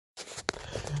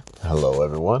Hello,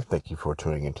 everyone. Thank you for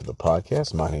tuning into the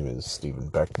podcast. My name is Stephen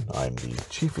Beckman. I'm the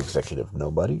Chief Executive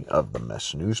Nobody of the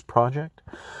Mesh News Project.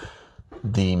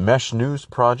 The Mesh News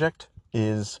Project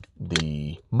is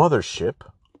the mothership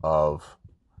of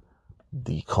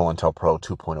the COINTELPRO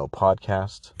 2.0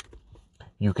 podcast.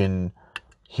 You can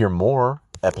hear more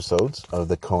episodes of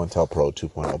the COINTELPRO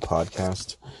 2.0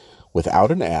 podcast without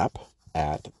an app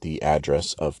at the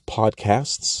address of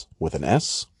podcasts with an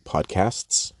S,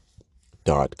 podcasts.cointelpro,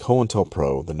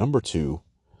 the number 2,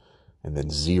 and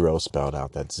then 0 spelled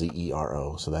out. That's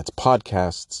ZERO. So that's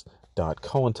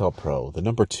podcasts.cointelpro, the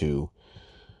number 2,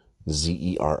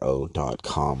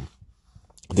 ZERO.com.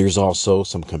 There's also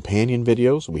some companion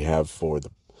videos we have for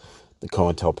the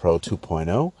COINTELPRO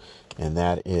 2.0, and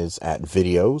that is at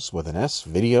videos with an S,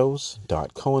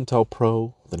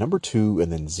 videos.cointelpro, the number 2,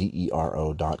 and then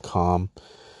ZERO.com,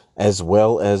 as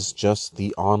well as just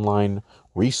the online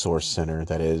resource center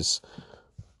that is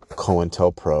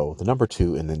COINTELPRO, the number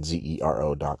 2, and then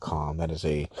ZERO.com. That is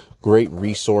a great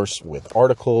resource with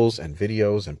articles and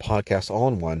videos and podcasts all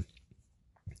in one.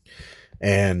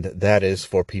 And that is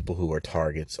for people who are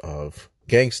targets of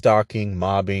gang stalking,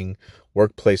 mobbing,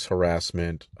 workplace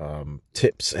harassment,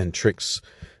 tips and tricks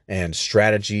and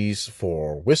strategies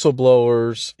for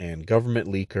whistleblowers and government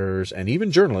leakers and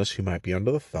even journalists who might be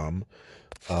under the thumb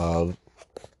of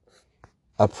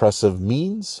oppressive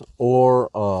means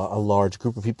or a large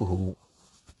group of people who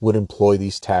would employ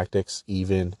these tactics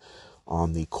even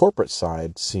on the corporate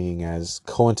side, seeing as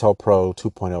COINTELPRO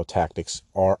 2.0 tactics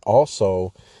are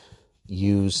also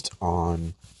used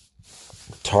on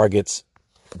targets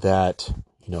that,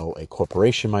 a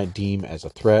corporation might deem as a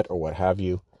threat or what have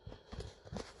you.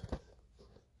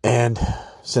 And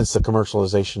since the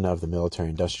commercialization of the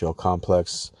military-industrial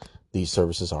complex, these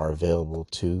services are available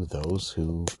to those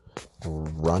who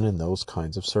run in those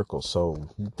kinds of circles. So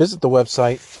visit the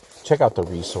website, check out the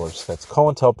resource. That's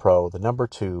COINTELPRO, the number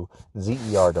 2,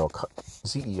 ZERO.com.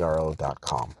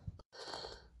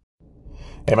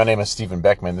 Hey, my name is Stephen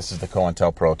Beckman. This is the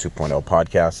COINTELPRO 2.0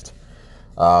 podcast.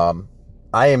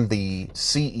 I am the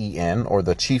CEN, or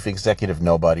the Chief Executive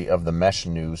Nobody of the Mesh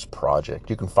News Project.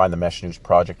 You can find the Mesh News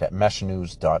Project at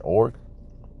meshnews.org.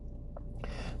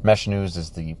 Mesh News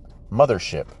is the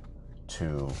mothership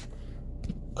to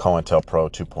COINTELPRO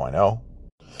 2.0.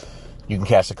 You can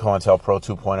catch the COINTELPRO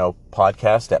 2.0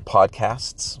 podcast at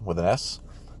podcasts with an S,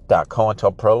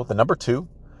 .cointelpro, the number 2,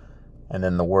 and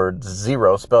then the word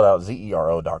 0 spelled out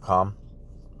ZERO.com.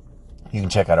 You can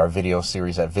check out our video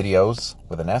series at videos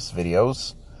with an S,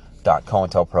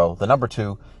 videos.cointelpro, the number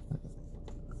 2,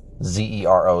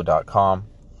 ZERO.com.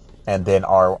 And then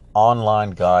our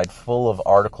online guide full of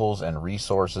articles and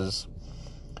resources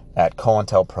at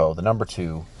COINTELPRO, the number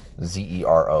 2,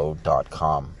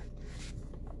 ZERO.com.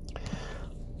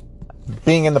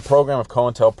 Being in the program of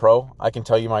COINTELPRO, I can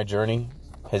tell you my journey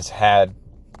has had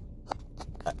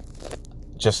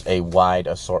just a wide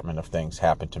assortment of things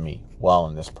happen to me while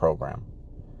in this program.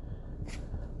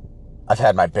 I've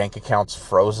had my bank accounts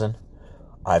frozen.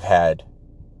 I've had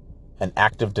an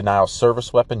active denial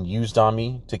service weapon used on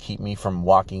me to keep me from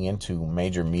walking into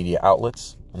major media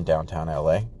outlets in downtown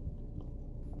LA.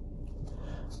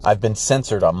 I've been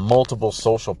censored on multiple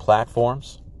social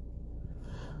platforms.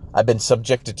 I've been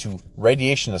subjected to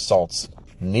radiation assaults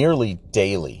nearly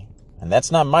daily. And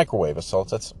that's not microwave assaults,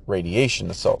 that's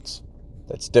radiation assaults.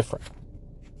 That's different.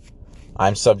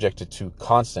 I'm subjected to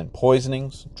constant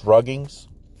poisonings, druggings,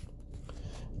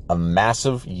 a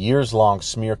massive years-long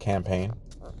smear campaign,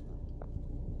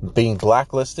 being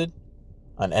blacklisted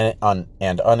and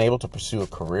unable to pursue a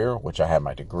career, which I had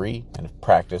my degree and have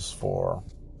practiced for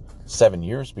 7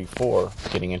 years before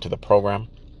getting into the program.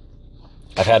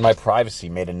 I've had my privacy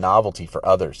made a novelty for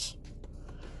others.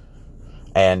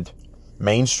 And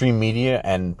mainstream media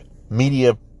and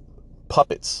media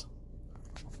puppets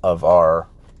of our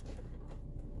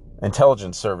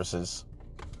intelligence services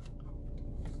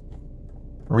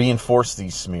reinforce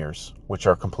these smears, which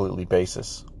are completely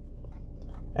baseless.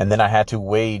 And then I had to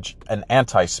wage an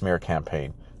anti-smear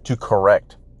campaign to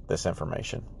correct this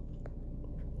information.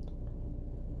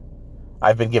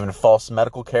 I've been given false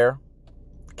medical care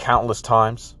countless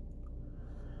times.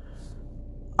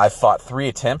 I fought 3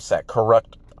 attempts at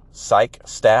corrupt psych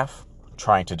staff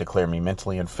trying to declare me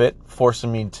mentally unfit,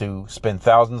 forcing me to spend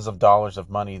thousands of dollars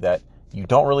of money that you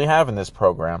don't really have in this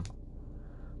program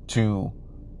to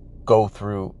go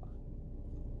through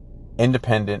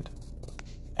independent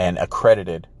and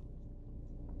accredited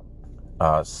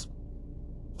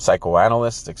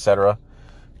psychoanalysts, etc.,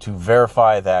 to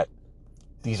verify that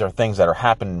these are things that are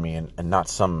happening to me and not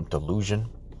some delusion.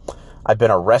 I've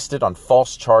been arrested on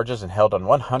false charges and held on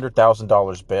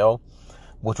 $100,000 bail,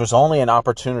 which was only an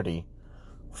opportunity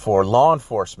for law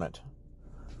enforcement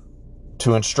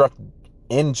to instruct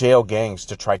in-jail gangs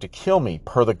to try to kill me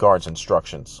per the guard's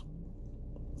instructions.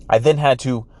 I then had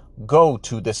to go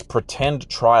to this pretend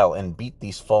trial and beat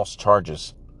these false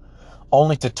charges,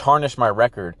 only to tarnish my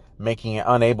record, making it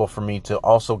unable for me to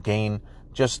also gain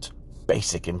just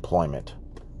basic employment.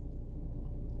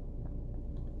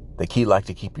 They like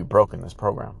to keep you broke in this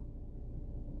program.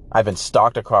 I've been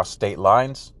stalked across state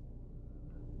lines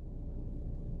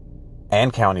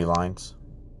and county lines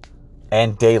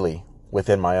and daily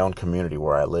within my own community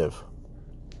where I live.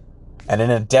 And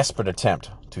in a desperate attempt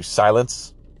to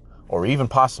silence or even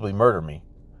possibly murder me,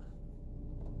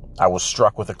 I was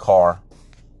struck with a car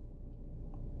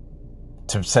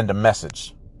to send a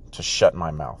message to shut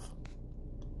my mouth.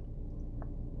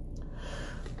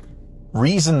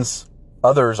 Reasons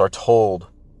others are told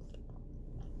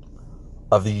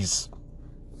of these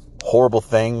horrible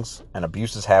things and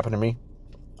abuses happen to me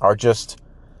are just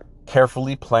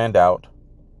carefully planned out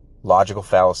logical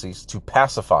fallacies to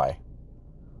pacify,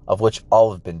 of which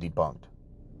all have been debunked.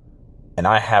 And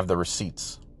I have the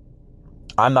receipts.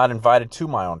 I'm not invited to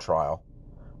my own trial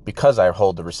because I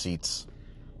hold the receipts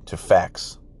to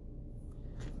facts.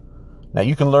 Now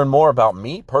you can learn more about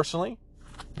me personally,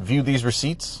 view these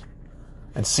receipts,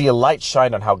 and see a light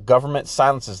shine on how government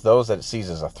silences those that it sees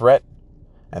as a threat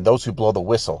and those who blow the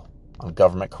whistle on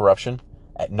government corruption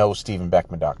at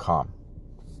knowstephenbeckman.com.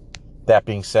 That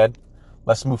being said,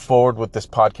 let's move forward with this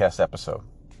podcast episode.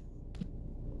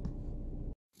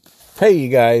 Hey, you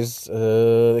guys.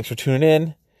 Thanks for tuning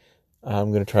in.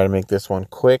 I'm going to try to make this one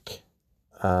quick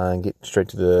and get straight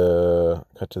to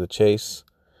the chase.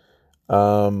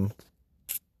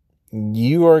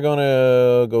 You are going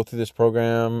to go through this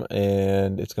program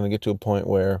and it's going to get to a point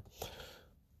where,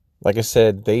 like I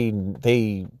said,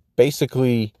 they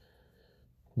basically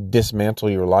dismantle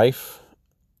your life,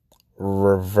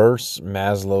 reverse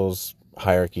Maslow's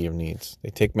hierarchy of needs. They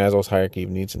take Maslow's hierarchy of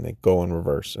needs and they go in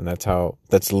reverse. And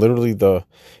that's literally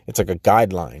it's like a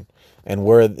guideline. And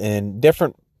we're in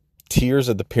different tiers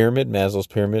of the pyramid, Maslow's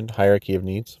pyramid, hierarchy of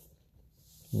needs.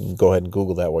 You can go ahead and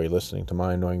Google that while you're listening to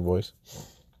my annoying voice.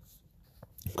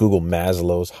 Google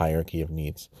Maslow's hierarchy of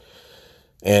needs.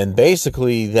 And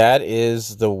basically that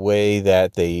is the way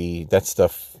that that's the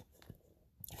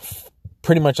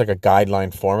pretty much like a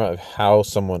guideline format of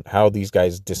how these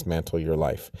guys dismantle your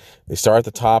life. They start at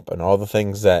the top and all the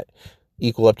things that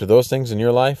equal up to those things in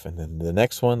your life, and then the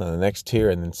next one and the next tier,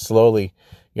 and then slowly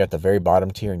you're at the very bottom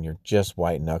tier and you're just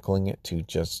white knuckling it to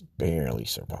just barely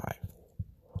survive.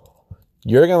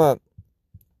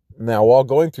 Now, while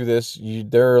going through this,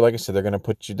 like I said, they're gonna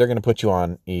put you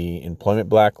on employment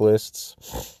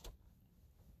blacklists.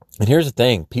 And here's the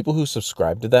thing: people who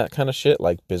subscribe to that kind of shit,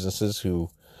 like businesses who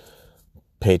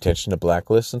pay attention to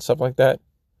blacklists and stuff like that,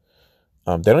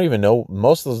 they don't even know.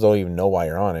 Most of those don't even know why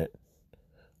you're on it,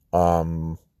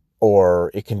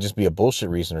 or it can just be a bullshit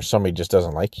reason, or somebody just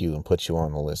doesn't like you and puts you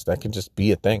on the list. That can just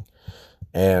be a thing,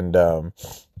 and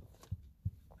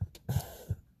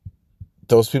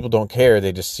those people don't care.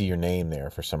 They just see your name there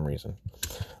for some reason.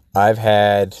 I've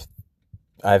had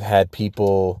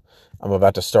people, I'm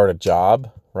about to start a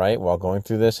job, right, while going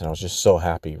through this, and I was just so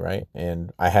happy, right?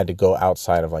 And I had to go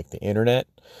outside of like the internet.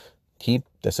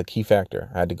 That's a key factor.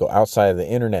 I had to go outside of the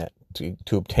internet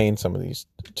to obtain some of these,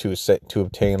 to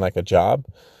obtain like a job,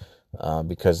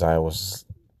 because I was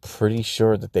pretty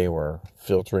sure that they were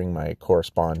filtering my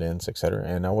correspondence, etc.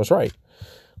 And I was right.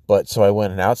 But so I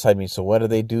went and outside me. So what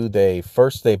do? They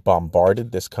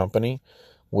bombarded this company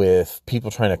with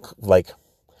people trying to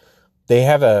they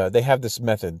have this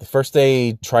method. First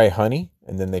they try honey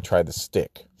and then they try the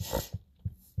stick.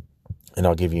 And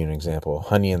I'll give you an example.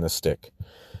 Honey and the stick.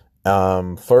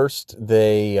 First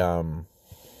they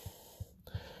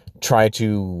try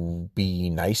to be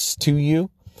nice to you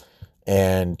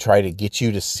and try to get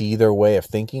you to see their way of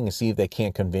thinking and see if they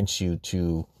can't convince you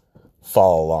to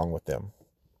follow along with them.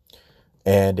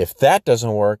 And if that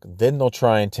doesn't work, then they'll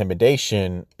try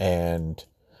intimidation and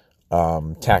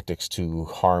tactics to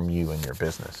harm you and your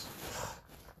business,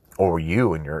 or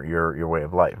you and your way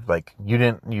of life. Like you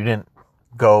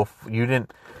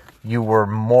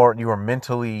were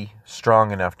mentally strong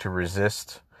enough to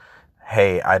resist.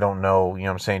 Hey, I don't know, you know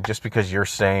what I'm saying? Just because you're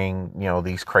saying,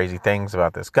 these crazy things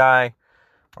about this guy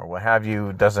or what have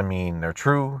you, doesn't mean they're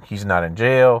true. He's not in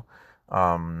jail.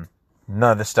 None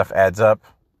of this stuff adds up,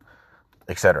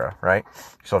 etc. Right?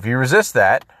 So if you resist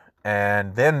that,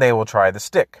 and then they will try the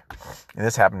stick. And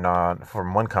this happened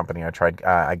from one company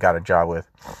I got a job with.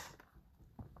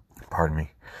 Pardon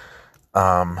me.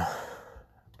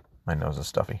 My nose is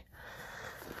stuffy.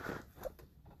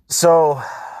 So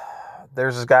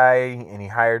there's this guy, and he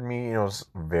hired me. It was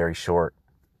very short.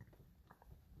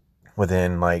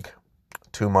 Within like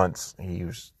 2 months, he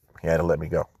had to let me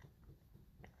go.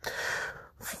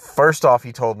 First off,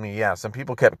 he told me, some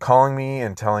people kept calling me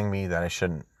and telling me that I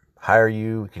shouldn't hire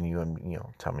you. Can you,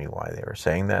 tell me why they were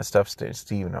saying that stuff,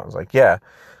 Steve? And I was like, yeah.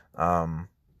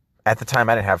 At the time,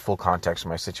 I didn't have full context of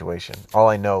my situation. All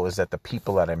I know is that the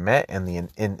people that I met and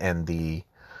the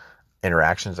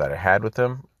interactions that I had with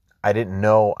them, I didn't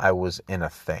know I was in a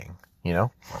thing, And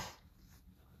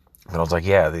I was like,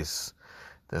 yeah, this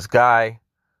guy,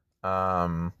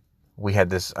 we had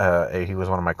this, he was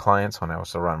one of my clients when I was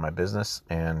still running my business,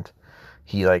 and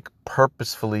he like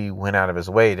purposefully went out of his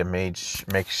way to make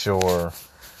sure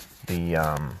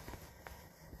the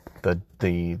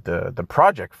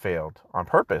project failed on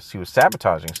purpose. He was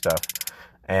sabotaging stuff,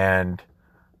 and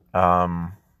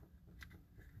and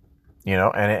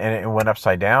it went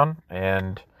upside down,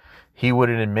 and he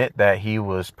wouldn't admit that he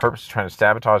was purposely trying to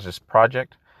sabotage this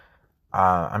project.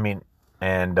 I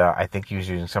think he was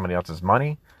using somebody else's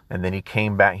money. And then he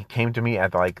came to me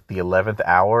at like the 11th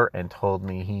hour and told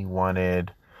me he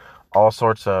wanted all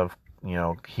sorts of,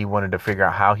 he wanted to figure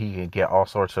out how he could get all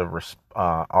sorts of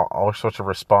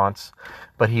response,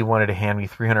 but he wanted to hand me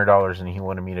 $300, and he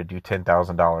wanted me to do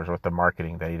 $10,000 worth of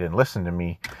marketing that he didn't listen to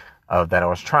me, that I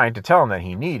was trying to tell him that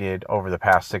he needed over the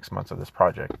past 6 months of this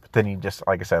project. But then he just,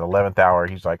 like I said, 11th hour,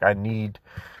 he's like, I need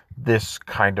this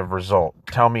kind of result.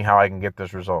 Tell me how I can get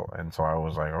this result. And so I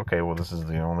was like, okay, well, this is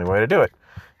the only way to do it.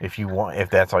 If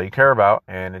that's all you care about,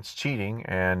 and it's cheating,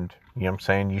 and I'm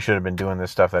saying, you should have been doing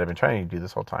this stuff that I've been trying to do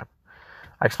this whole time.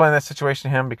 I explained that situation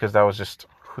to him because that was just,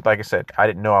 like I said, I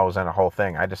didn't know I was in a whole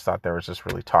thing. I just thought there was this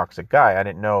really toxic guy. I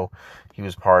didn't know he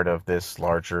was part of this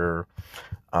larger,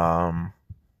 kind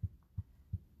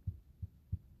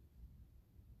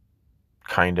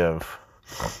of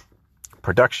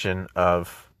production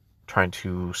of trying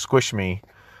to squish me,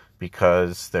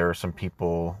 because there are some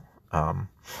people,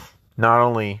 not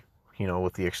only,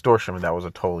 with the extortion, that was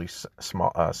a totally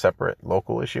small, separate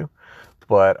local issue,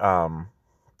 but,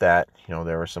 that,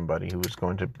 there was somebody who was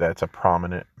that's a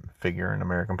prominent figure in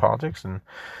American politics, and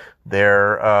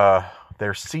their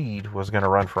seed was going to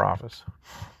run for office.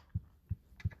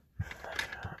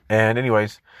 And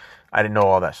anyways, I didn't know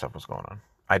all that stuff was going on.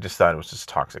 I just thought it was just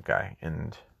a toxic guy.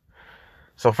 And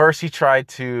so first he tried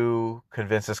to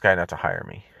convince this guy not to hire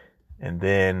me. And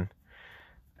then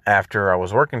after I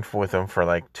was working with him for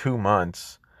like 2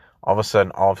 months, all of a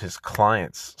sudden all of his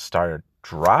clients started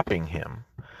dropping him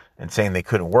and saying they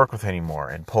couldn't work with him anymore,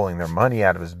 and pulling their money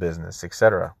out of his business,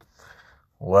 etc.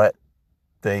 What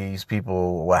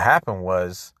happened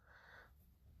was,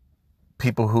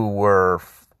 people who were,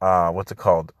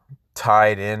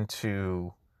 tied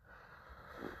into,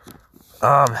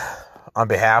 on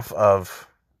behalf of,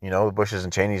 the Bushes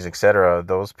and Cheneys, etc.,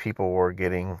 those people were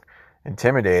getting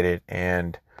intimidated,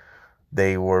 and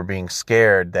they were being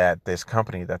scared that this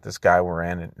company that this guy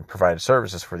ran and provided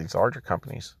services for these larger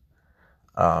companies,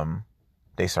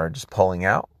 they started just pulling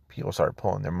out. People started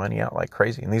pulling their money out like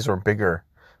crazy. And these were bigger,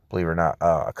 believe it or not,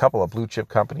 a couple of blue chip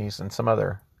companies and some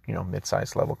other,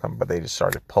 mid-sized level companies, but they just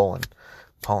started pulling.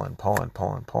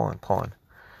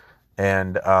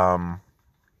 And,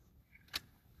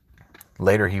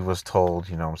 later he was told,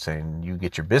 you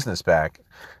get your business back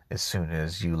as soon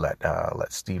as you let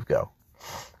Steve go.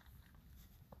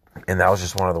 And that was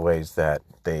just one of the ways that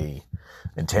they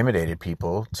intimidated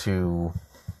people to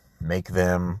make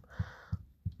them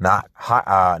not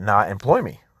employ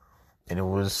me. And it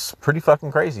was pretty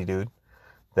fucking crazy, dude,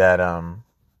 that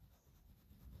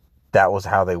that was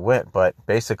how they went. But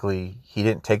basically, he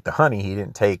didn't take the honey. He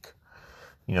didn't take,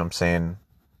 them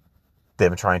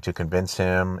trying to convince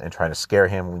him and trying to scare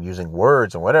him using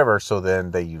words and whatever. So then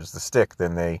they used the stick.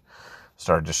 Then they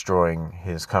started destroying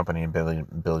his company and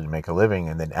ability to make a living.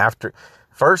 And then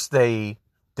first they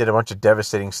did a bunch of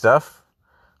devastating stuff,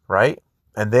 right?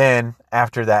 And then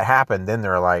after that happened, then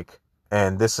they're like,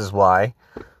 and this is why,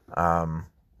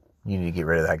 you need to get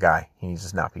rid of that guy. He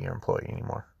needs to not be your employee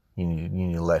anymore. You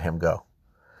need to let him go.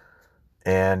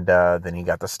 And then he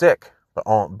got the stick, but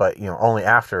only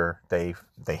after they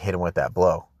hit him with that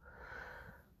blow.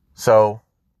 So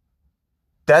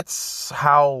that's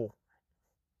how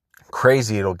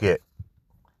crazy it'll get.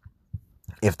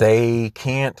 If they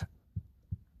can't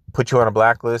put you on a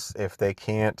blacklist, if they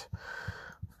can't,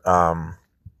 at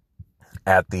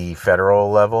the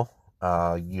federal level,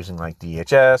 using like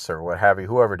DHS or what have you,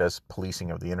 whoever does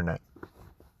policing of the internet,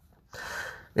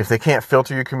 if they can't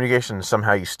filter your communication,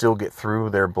 somehow you still get through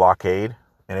their blockade.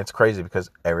 And it's crazy because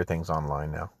everything's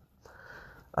online now.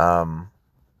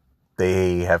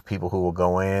 They have people who will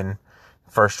go in,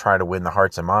 first try to win the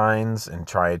hearts and minds and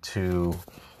try to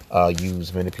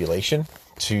use manipulation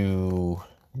to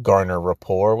garner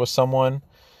rapport with someone,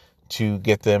 to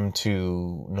get them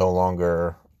to no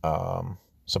longer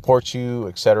support you,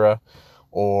 etc.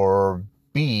 Or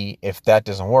B, if that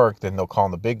doesn't work, then they'll call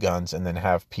in the big guns and then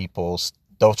have people,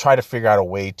 they'll try to figure out a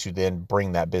way to then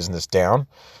bring that business down.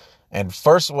 And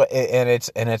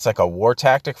it's like a war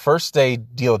tactic. First, they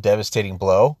deal a devastating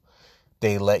blow.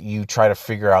 They let you try to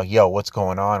figure out, what's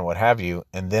going on, what have you.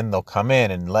 And then they'll come in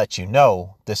and let you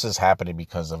know this is happening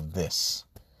because of this.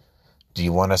 Do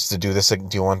you want us to do this? Do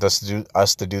you want us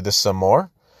to do this some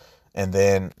more? And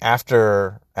then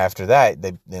after that,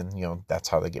 that's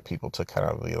how they get people to kind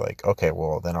of be like, okay,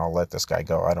 well, then I'll let this guy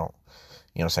go. I don't,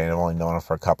 saying I've only known him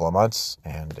for a couple of months.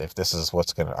 And if this is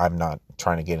I'm not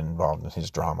trying to get involved in his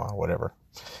drama or whatever.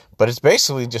 But it's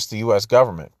basically just the U.S.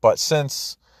 government. But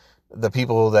since the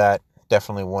people that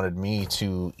definitely wanted me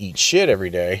to eat shit every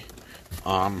day,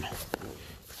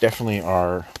 definitely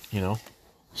are,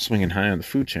 swinging high on the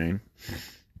food chain,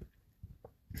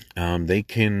 they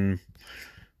can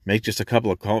make just a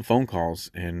couple of phone calls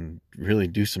and really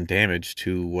do some damage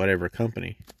to whatever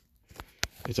company.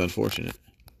 It's unfortunate.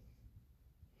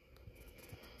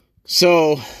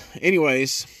 So,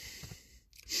 anyways,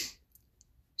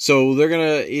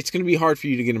 it's gonna be hard for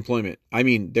you to get employment. I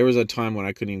mean, there was a time when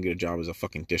I couldn't even get a job as a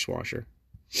fucking dishwasher.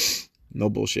 No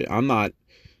bullshit. I'm not,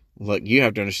 look, you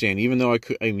have to understand, even though I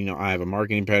have a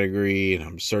marketing pedigree and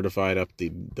I'm certified up the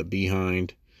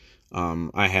behind,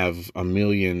 I have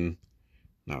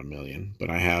not a million, but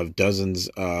I have dozens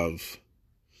of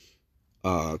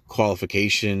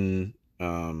qualification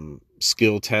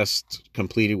skill tests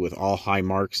completed with all high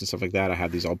marks and stuff like that. I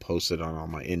have these all posted on all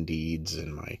my Indeeds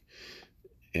and my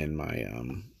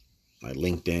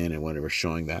LinkedIn and whatever,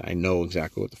 showing that I know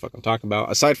exactly what the fuck I'm talking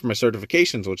about. Aside from my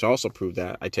certifications, which also prove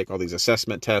that, I take all these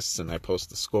assessment tests and I post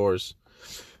the scores.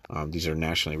 These are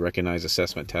nationally recognized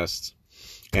assessment tests,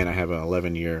 and I have an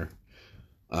 11-year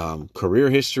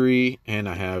career history, and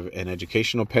I have an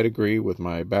educational pedigree with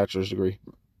my bachelor's degree.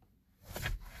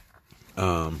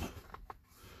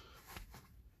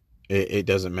 It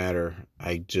doesn't matter.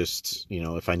 I just,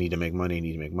 if I need to make money, I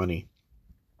need to make money.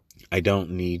 I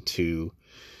don't need to,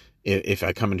 if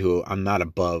I come into I'm not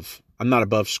above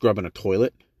scrubbing a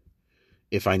toilet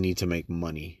if I need to make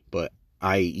money. But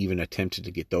I even attempted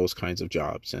to get those kinds of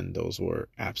jobs, and those were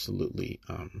absolutely,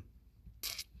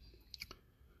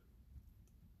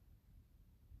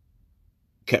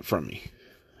 kept from me.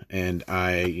 And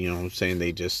I, saying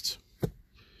they just,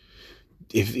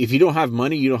 if you don't have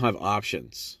money, you don't have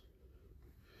options.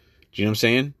 Do you know what I'm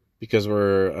saying? Because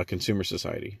we're a consumer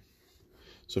society.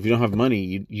 So if you don't have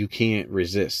money, you can't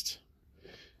resist.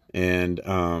 And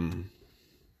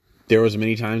there was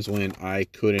many times when I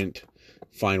couldn't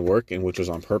find work, and which was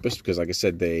on purpose, because like I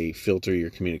said, they filter your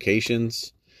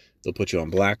communications. They'll put you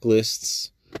on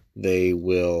blacklists. They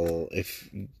will, if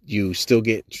you still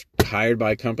get hired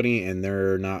by a company and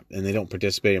they don't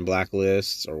participate in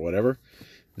blacklists or whatever,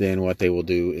 then what they will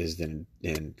do is then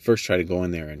first try to go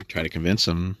in there and try to convince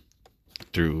them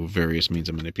through various means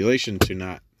of manipulation to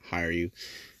not hire you.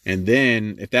 And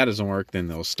then if that doesn't work, then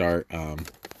they'll start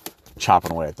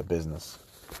chopping away at the business.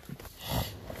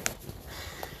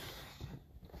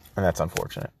 And that's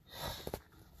unfortunate.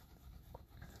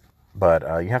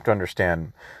 But you have to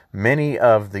understand, many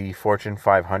of the Fortune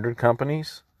 500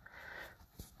 companies,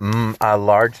 a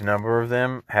large number of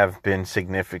them have been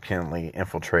significantly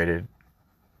infiltrated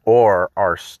or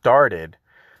are started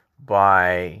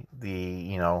by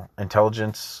the,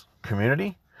 intelligence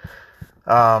community.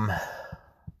 What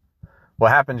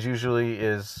happens usually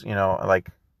is,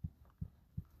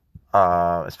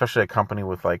 especially a company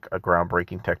with like a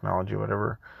groundbreaking technology or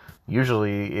whatever,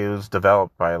 usually it was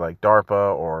developed by like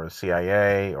DARPA or the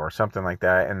CIA or something like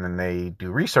that, and then they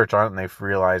do research on it and they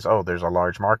realize, there's a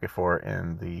large market for it,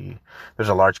 and there's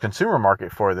a large consumer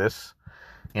market for this.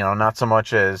 Not so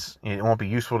much as it won't be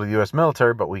useful to the U.S.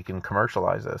 military, but we can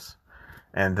commercialize this.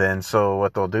 And then so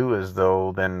what they'll do is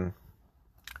they'll then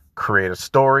create a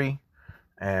story,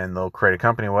 and they'll create a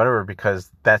company or whatever, because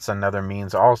that's another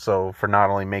means also for not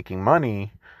only making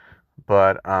money,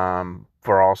 but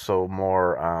for also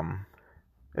more,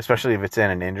 especially if it's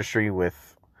in an industry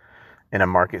in a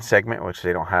market segment, which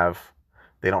they don't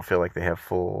feel like they have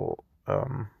full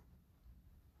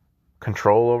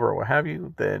control over or what have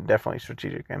you, then definitely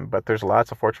strategic. But there's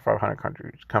lots of Fortune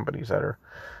 500 companies that are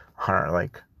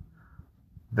like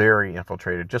very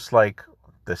infiltrated, just like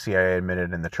the CIA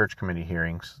admitted in the Church Committee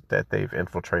hearings that they've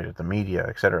infiltrated the media,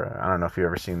 etc. I don't know if you've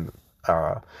ever seen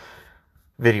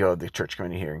video of the church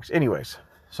committee hearings. Anyways,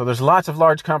 so there's lots of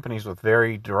large companies with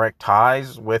very direct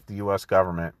ties with the U.S.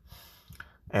 government.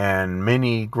 And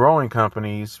many growing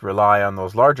companies rely on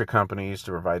those larger companies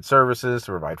to provide services,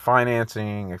 to provide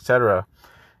financing, etc.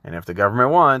 And if the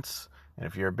government wants, and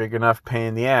if you're a big enough pain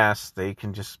in the ass, they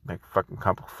can just make a fucking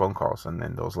couple phone calls. And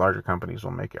then those larger companies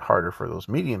will make it harder for those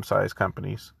medium-sized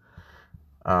companies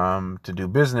to do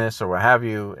business or what have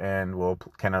you, and will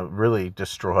kind of really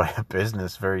destroy a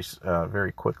business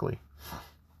very quickly.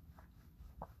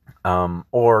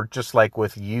 Or just like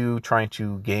with you trying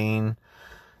to gain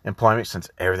employment, since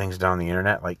everything's done on the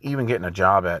internet, like even getting a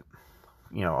job at,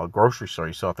 a grocery store,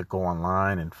 you still have to go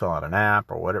online and fill out an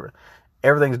app or whatever.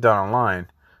 Everything's done online.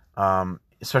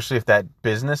 Especially if that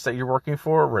business that you're working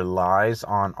for relies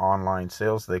on online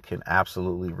sales, they can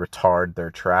absolutely retard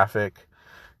their traffic.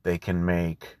 They can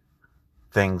make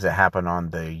things that happen on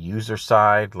the user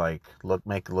side, like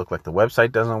make it look like the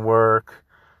website doesn't work.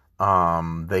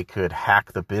 They could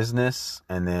hack the business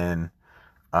and then,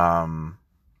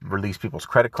 release people's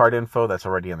credit card info that's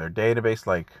already in their database.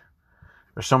 Like,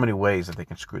 there's so many ways that they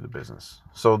can screw the business.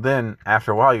 So then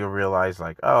after a while you'll realize,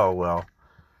 like, oh well,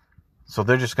 so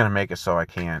they're just going to make it so I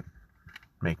can't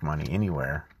make money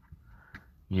anywhere.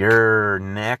 Your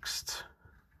next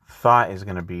thought is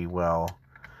going to be, well,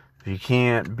 if you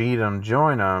can't beat them,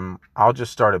 join them. I'll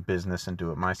just start a business and do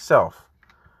it myself.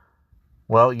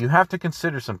 Well, you have to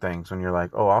consider some things when you're like,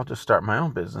 oh, I'll just start my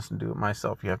own business and do it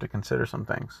myself. You have to consider some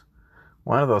things.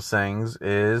 One of those things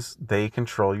is they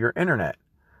control your internet.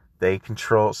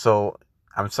 So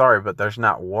I'm sorry, but there's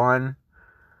not one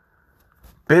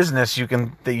business you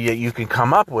can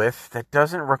come up with that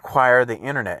doesn't require the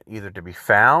internet, either to be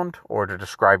found or to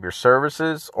describe your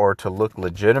services or to look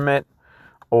legitimate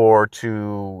or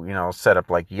to, set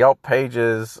up like Yelp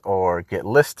pages or get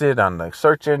listed on the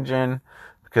search engine,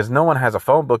 because no one has a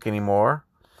phone book anymore.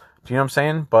 Do you know what I'm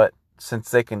saying? But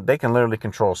since they can literally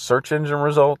control search engine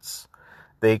results.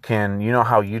 They can,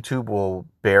 how YouTube will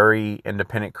bury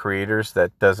independent creators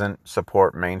that doesn't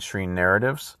support mainstream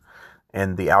narratives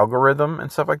and the algorithm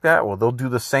and stuff like that? Well, they'll do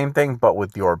the same thing, but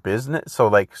with your business.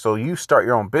 So you start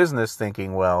your own business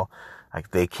thinking, well,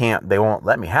 like they won't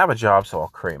let me have a job, so I'll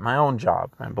create my own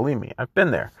job. And believe me, I've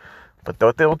been there. But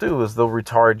what they'll do is they'll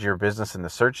retard your business in the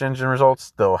search engine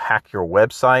results. They'll hack your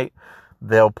website.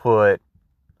 They'll put,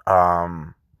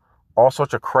 all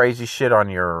sorts of crazy shit on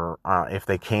your, if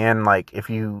they can, like if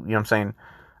you know what I'm saying,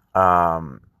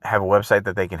 have a website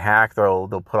that they can hack, they'll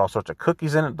put all sorts of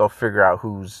cookies in it. They'll figure out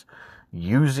who's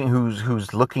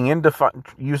looking into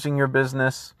using your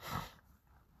business.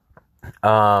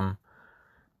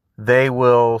 They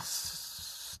will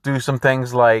do some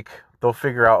things like they'll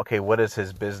figure out, okay, what is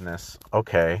his business?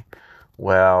 Okay,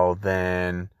 well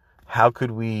then how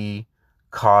could we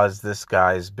cause this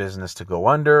guy's business to go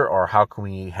under, or how can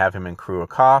we have him accrue a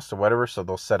cost or whatever? So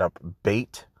they'll set up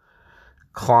bait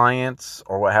clients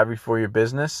or what have you for your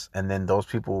business, and then those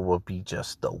people will be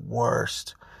just the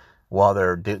worst while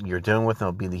you're dealing with them.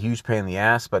 It'll be the huge pain in the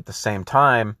ass, but at the same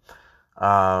time,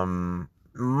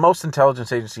 most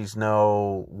intelligence agencies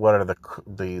know what are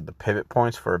the pivot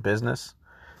points for a business,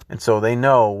 and so they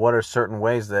know what are certain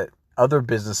ways that other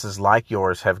businesses like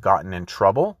yours have gotten in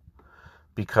trouble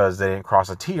because they didn't cross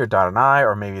a T or dot an I,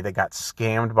 or maybe they got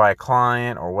scammed by a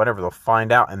client or whatever. They'll find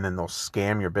out and then they'll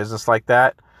scam your business like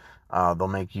that. They'll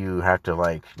make you have to,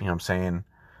 like, you know what I'm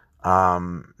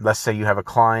saying? Let's say you have a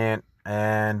client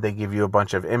and they give you a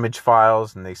bunch of image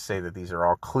files and they say that these are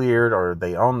all cleared or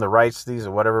they own the rights to these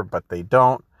or whatever, but they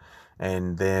don't.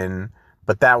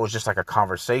 But that was just like a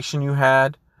conversation you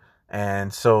had.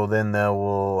 And so then they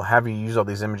will have you use all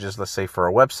these images, let's say for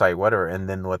a website, whatever. And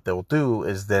then what they'll do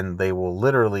is then they will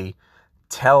literally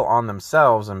tell on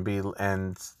themselves and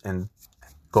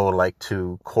go like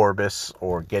to Corbis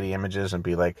or Getty Images and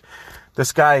be like,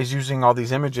 this guy is using all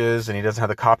these images and he doesn't have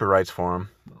the copyrights for them.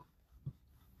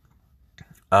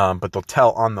 But they'll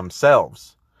tell on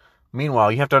themselves.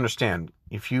 Meanwhile, you have to understand,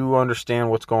 if you understand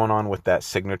what's going on with that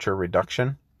signature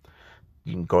reduction,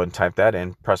 you can go ahead and type that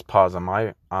in, press pause on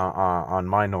my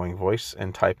knowing voice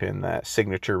and type in that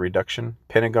signature reduction,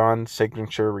 Pentagon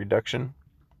signature reduction.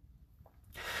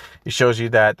 It shows you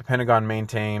that the Pentagon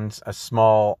maintains a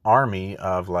small army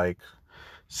of like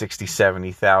 60,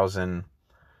 70,000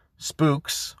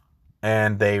 spooks,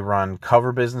 and they run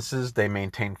cover businesses. They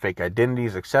maintain fake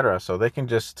identities, etc. So they can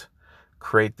just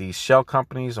create these shell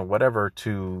companies or whatever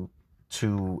to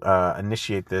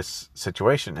initiate this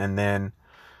situation. And then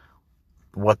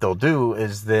what they'll do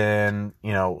is then,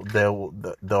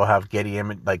 they'll have Getty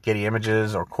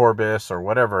Images or Corbis or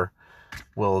whatever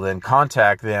will then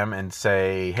contact them and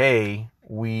say, hey,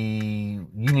 you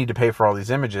need to pay for all these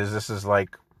images. This is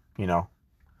like, you know,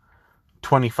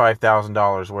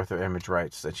 $25,000 worth of image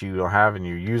rights that you don't have, and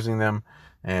you're using them,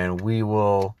 and we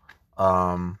will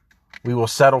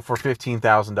settle for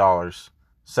 $15,000,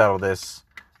 settle this,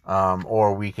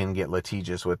 or we can get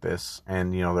litigious with this.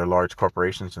 And, you know, they're large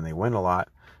corporations and they win a lot,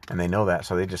 and they know that,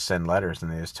 so they just send letters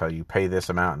and they just tell you, pay this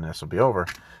amount and this will be over.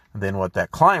 And then what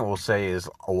that client will say is,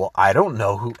 oh, well, I don't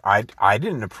know who, I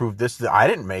didn't approve this, I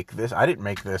didn't make this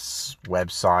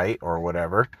website or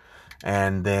whatever.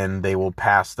 And then they will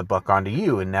pass the buck on to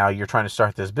you. And now you're trying to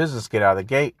start this business, get out of the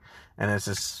gate. And it's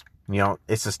this, you know,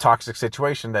 it's this toxic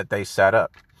situation that they set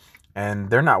up. And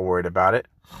they're not worried about it.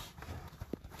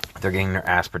 They're getting their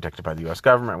ass protected by the U.S.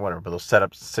 government, whatever. But they'll set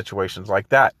up situations like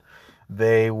that.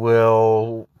 They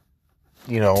will,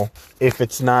 you know, if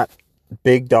it's not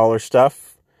big dollar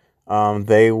stuff,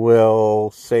 they will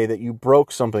say that you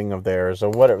broke something of theirs or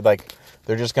whatever. Like,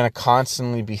 they're just going to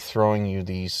constantly be throwing you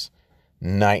these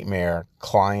nightmare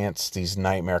clients, these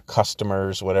nightmare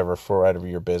customers, whatever, for out of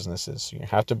your businesses. So you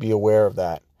have to be aware of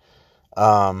that.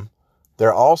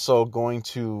 They're also going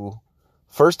to,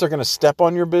 first they're going to step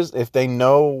on your business. If they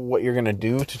know what you're going to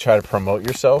do to try to promote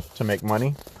yourself to make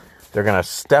money, they're going to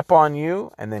step on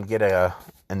you and then get a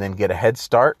head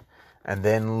start and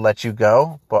then let you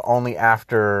go, but only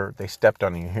after they stepped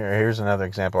on you. Here's another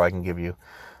example I can give you.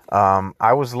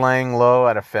 I was laying low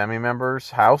at a family member's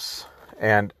house,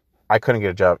 and I couldn't get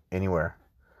a job anywhere.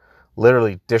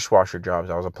 Literally dishwasher jobs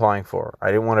I was applying for. I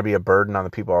didn't want to be a burden on the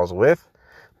people I was with,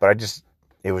 but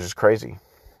it was just crazy.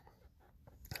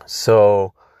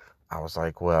 So I was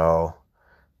like, well,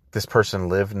 this person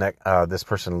lived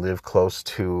close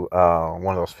to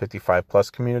one of those 55 plus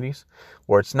communities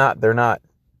where they're not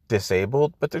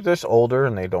disabled, but they're just older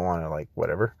and they don't want to, like,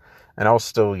 whatever. And I was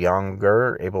still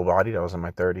younger, able-bodied. I was in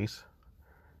my 30s.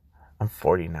 I'm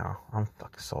 40 now. I'm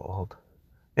fucking so old.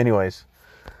 Anyways,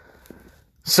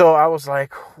 so I was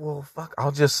like, well, fuck,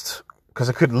 because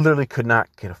I literally could not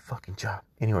get a fucking job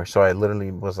anywhere. So I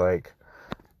literally was like,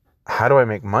 how do I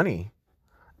make money?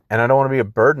 And I don't want to be a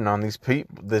burden on these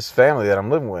people, this family that I'm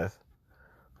living with,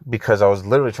 because I was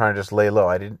literally trying to just lay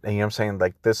low. You know what I'm saying?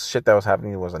 Like, this shit that was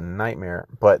happening was a nightmare,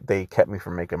 but they kept me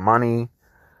from making money.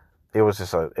 It was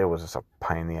just a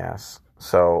pain in the ass.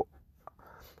 So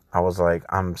I was like,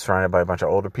 I'm surrounded by a bunch of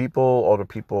older people. Older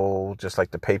people just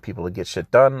like to pay people to get shit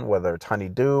done, whether it's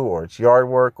honey-do or it's yard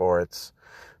work or it's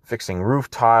fixing roof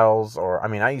tiles. Or, I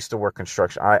mean, I used to work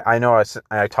construction. I know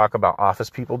I talk about office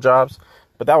people jobs,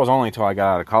 but that was only until I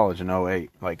got out of college in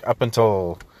 2008. Like, up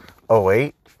until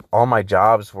 2008, all my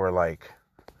jobs were like,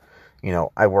 you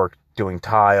know, I worked doing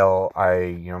tile. You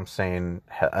know what I'm saying?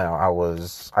 I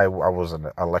was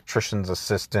an electrician's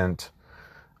assistant.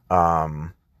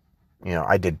 You know,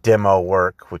 I did demo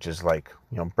work, which is like,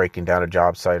 you know, breaking down a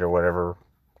job site or whatever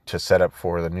to set up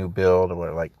for the new build or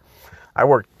whatever. Like, I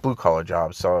worked blue collar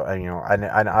jobs, so you know, I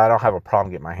don't have a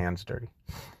problem getting my hands dirty.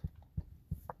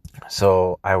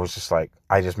 So I was just like,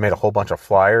 I just made a whole bunch of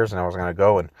flyers, and I was gonna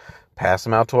go and pass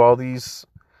them out to all these,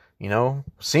 you know,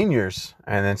 seniors,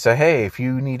 and then say, hey, if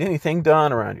you need anything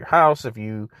done around your house, if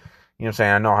you know what I'm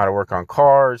saying, I know how to work on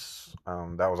cars.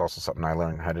 That was also something I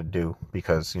learned how to do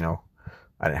because, you know,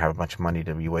 I didn't have a bunch of money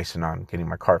to be wasting on getting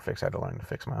my car fixed. I had to learn to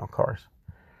fix my own cars.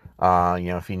 You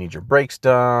know, if you need your brakes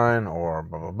done or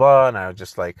blah, blah, blah. And I was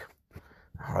just like,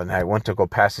 and I went to go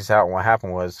pass these out. And what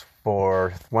happened was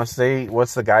once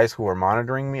the guys who were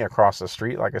monitoring me across the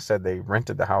street, like I said, they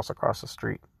rented the house across the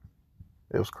street.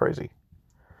 It was crazy.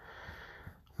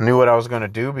 Knew what I was going to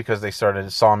do because they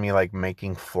saw me like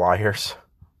making flyers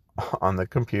on the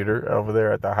computer over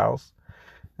there at the house.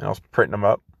 And I was printing them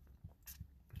up.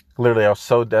 Literally, I was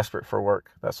so desperate for work.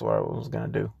 That's what I was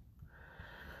going to do.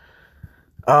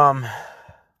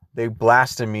 They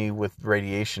blasted me with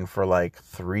radiation for like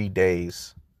 3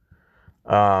 days.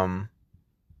 It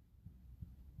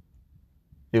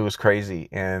was crazy.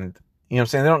 And, you know what I'm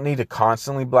saying? They don't need to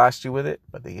constantly blast you with it,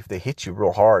 but if they hit you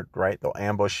real hard, right, they'll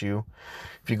ambush you.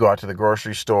 If you go out to the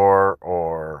grocery store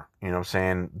or, you know what I'm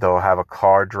saying, they'll have a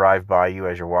car drive by you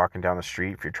as you're walking down the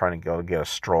street. If you're trying to go get a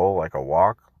stroll, like a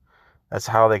walk, that's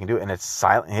how they can do it. And it's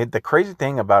silent. The crazy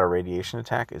thing about a radiation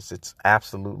attack is it's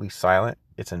absolutely silent.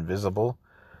 It's invisible.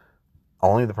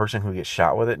 Only the person who gets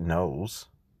shot with it knows.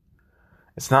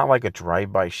 It's not like a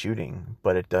drive-by shooting,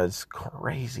 but it does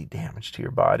crazy damage to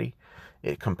your body.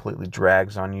 It completely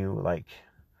drags on you. Like,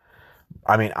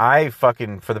 I mean,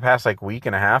 for the past like week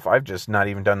and a half, I've just not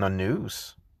even done the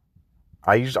news.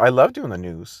 I love doing the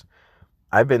news.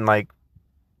 I've been like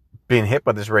being hit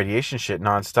by this radiation shit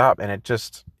nonstop, and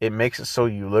it makes it so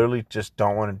you literally just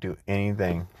don't want to do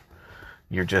anything.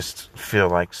 you just feel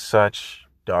like such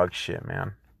dog shit,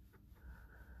 man.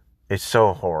 It's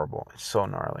so horrible. It's so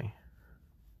gnarly.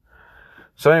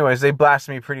 So anyways, they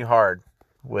blasted me pretty hard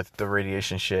with the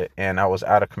radiation shit, and I was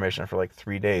out of commission for like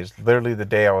 3 days. Literally the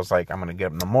day I was like, I'm going to get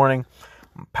up in the morning,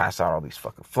 I'm gonna pass out all these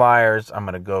fucking flyers. I'm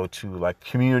going to go to like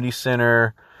community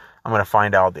center. I'm going to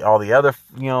find out all the other,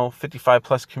 55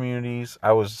 plus communities.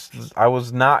 I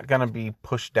was not going to be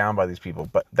pushed down by these people,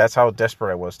 but that's how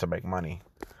desperate I was to make money.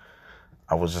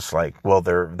 I was just like, well,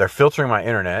 they're filtering my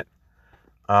internet.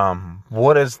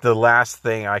 What is the last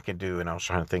thing I could do? And I was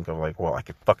trying to think of like, well, I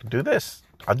could fucking do this.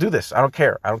 I'll do this. I don't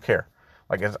care.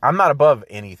 Like, I'm not above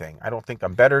anything. I don't think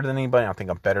I'm better than anybody. I don't think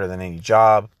I'm better than any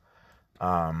job.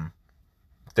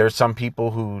 There's some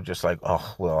people who just like,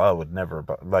 oh, well, I would never,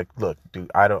 but like, look, dude,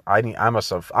 I'm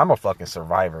a fucking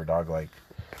survivor, dog. Like,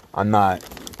 I'm not,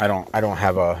 I don't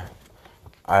have a,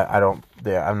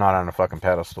 I'm not on a fucking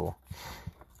pedestal.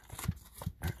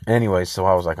 Anyway, so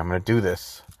I was like, I'm going to do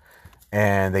this.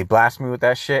 And they blast me with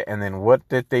that shit. And then what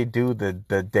did they do the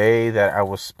day that I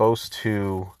was supposed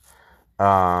to,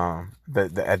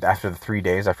 after the 3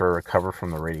 days after I recovered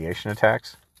from the radiation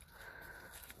attacks?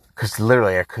 Because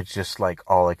literally I could just like,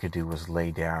 all I could do was lay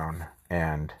down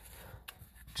and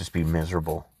just be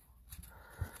miserable.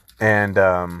 And,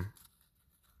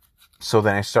 so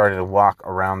then I started to walk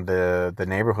around the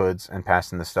neighborhoods and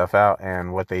passing the stuff out.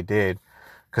 And what they did,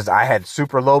 because I had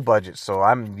super low budget, so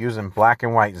I'm using black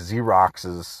and white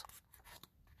Xeroxes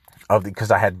because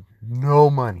I had no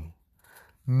money,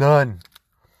 none.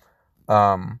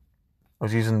 I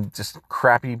was using just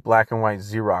crappy black and white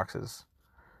Xeroxes,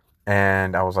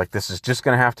 and I was like, this is just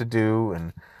gonna have to do.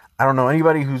 And I don't know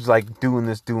anybody who's like doing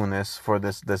this for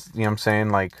this, you know what I'm saying?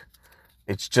 Like,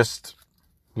 it's just,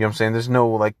 you know what I'm saying? There's no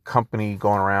like company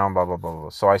going around, blah, blah, blah, blah.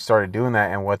 So I started doing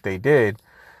that, and what they did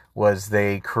was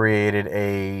they created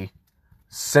a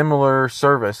similar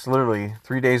service, literally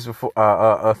 3 days before,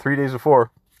 3 days before.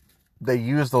 They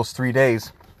used those 3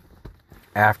 days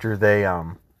after they,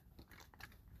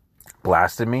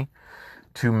 blasted me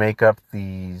to make up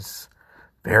these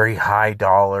very high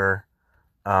dollar,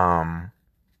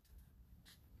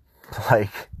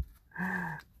 like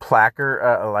placard,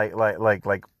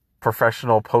 like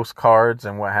professional postcards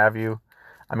and what have you.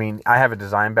 I mean, I have a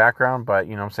design background, but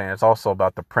you know what I'm saying? It's also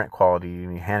about the print quality. I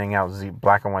mean, handing out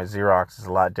black and white Xerox is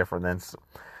a lot different than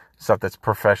stuff that's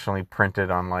professionally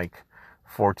printed on like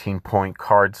 14-point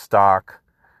card stock,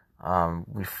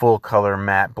 with full color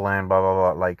matte blend, blah, blah,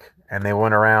 blah. Like, and they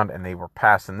went around and they were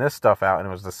passing this stuff out, and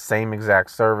it was the same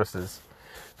exact services,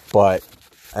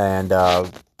 and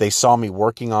they saw me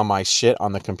working on my shit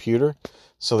on the computer.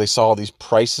 So they saw all these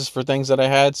prices for things that I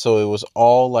had. So it was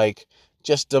all like,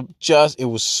 it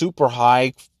was super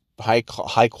high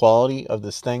quality of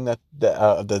this thing that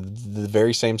the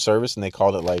very same service, and they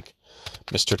called it like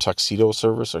Mr. Tuxedo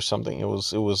service or something. It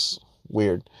was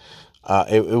weird.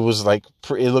 It was like,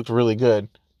 it looked really good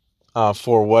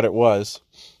for what it was,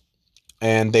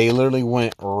 and they literally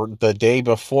went the day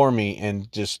before me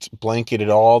and just blanketed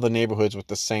all the neighborhoods with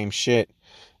the same shit,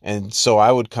 and so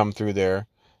I would come through there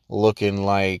looking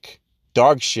like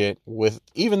dog shit,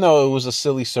 even though it was a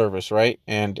silly service, right?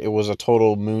 And it was a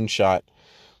total moonshot,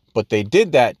 but they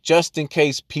did that just in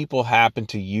case people happened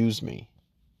to use me,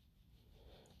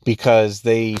 because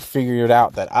they figured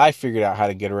out that I figured out how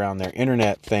to get around their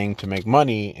internet thing to make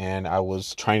money. And I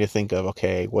was trying to think of,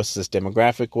 okay, what's this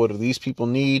demographic? What do these people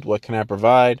need? What can I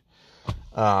provide?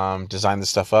 Design this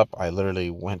stuff up. I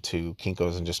literally went to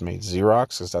Kinko's and just made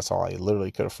Xerox, because that's all I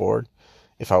literally could afford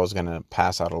if I was going to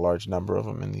pass out a large number of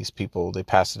them. And these people, they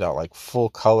passed it out like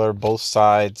full color, both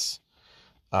sides.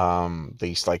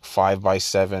 These like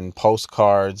 5x7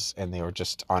 postcards, and they were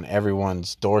just on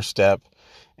everyone's doorstep.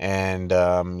 And,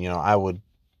 I would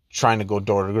trying to go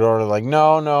door to door, like,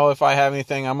 no, if I have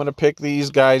anything, I'm going to pick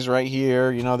these guys right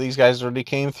here. These guys already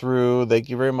came through. Thank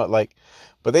you very much.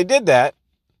 But they did that.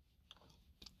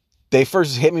 They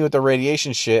first hit me with the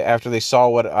radiation shit after they saw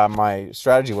what my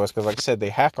strategy was. Because like I said, they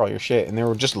hack all your shit, and they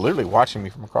were just literally watching me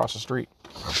from across the street.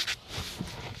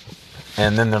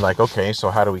 And then they're like, okay,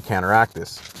 so how do we counteract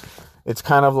this? It's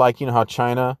kind of like, how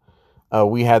China,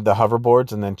 we had the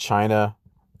hoverboards, and then China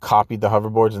copied the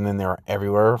hoverboards, and then they were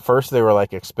everywhere. First, they were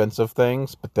like expensive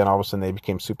things, but then all of a sudden they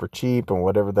became super cheap, and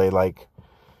whatever they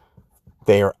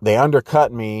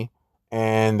undercut me,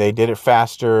 and they did it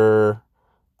faster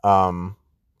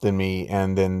than me,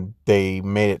 and then they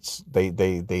made it,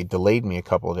 they delayed me a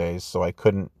couple of days, so I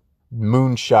couldn't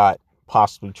moonshot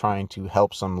possibly trying to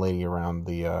help some lady around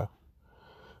the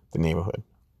neighborhood.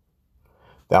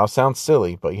 That sounds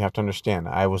silly, but you have to understand,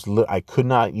 I could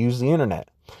not use the internet.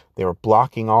 They were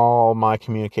blocking all my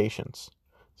communications.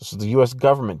 This is the U.S.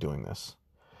 government doing this.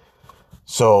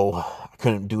 So I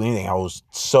couldn't do anything. I was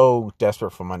so desperate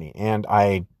for money, and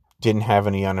I didn't have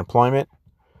any unemployment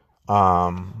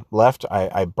left.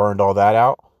 I burned all that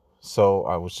out. So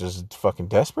I was just fucking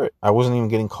desperate. I wasn't even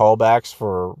getting callbacks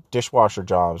for dishwasher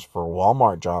jobs, for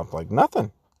Walmart jobs, like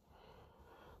nothing.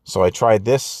 So I tried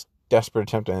this desperate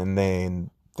attempt, and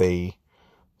they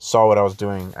saw what I was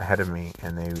doing ahead of me,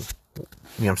 and they, you know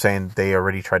what I'm saying, they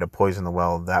already tried to poison the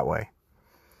well that way.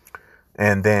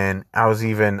 And then I was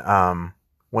even,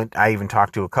 I even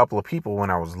talked to a couple of people when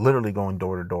I was literally going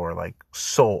door to door, like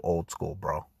so old school,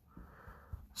 bro.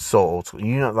 So old school.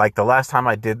 You know, like the last time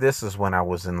I did this is when I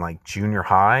was in like junior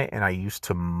high, and I used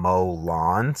to mow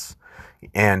lawns,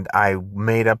 and I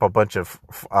made up a bunch of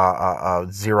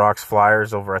Xerox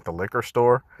flyers over at the liquor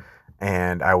store,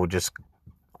 and I would just,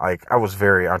 like, I was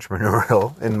very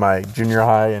entrepreneurial in my junior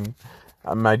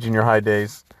high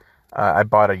days. I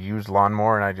bought a used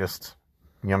lawnmower, and I just,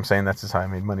 you know what I'm saying, that's just how I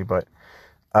made money. But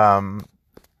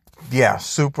yeah,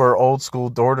 super old school,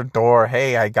 door to door.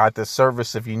 Hey, I got this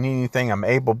service. If you need anything, I'm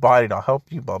able-bodied. I'll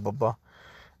help you, blah, blah, blah.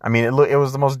 I mean, it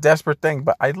was the most desperate thing,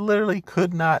 but I literally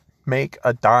could not make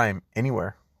a dime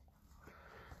anywhere.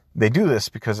 They do this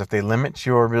because if they limit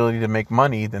your ability to make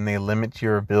money, then they limit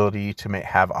your ability to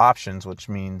have options, which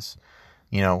means,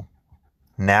 you know,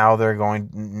 now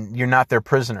you're not their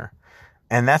prisoner.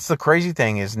 And that's the crazy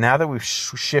thing, is now that we've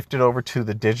shifted over to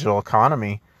the digital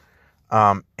economy,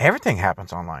 everything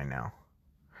happens online now.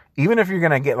 Even if you're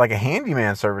going to get like a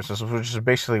handyman services, which is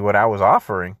basically what I was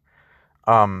offering,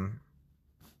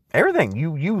 everything,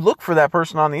 you look for that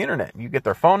person on the internet. You get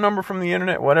their phone number from the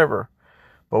internet, whatever.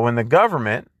 But when the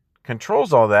government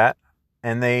controls all that,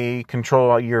 and they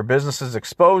control your business's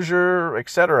exposure,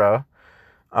 etc.,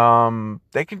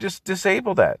 they can just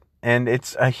disable that. And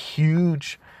it's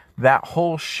that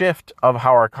whole shift of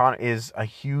how our economy is a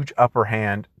huge upper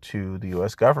hand to the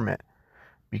U.S. government.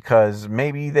 Because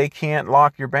maybe they can't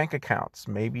lock your bank accounts.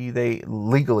 Maybe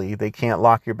legally they can't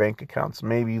lock your bank accounts.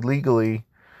 Maybe legally,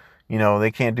 you know,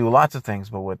 they can't do lots of things.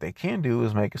 But what they can do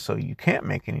is make it so you can't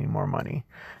make any more money.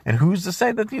 And who's to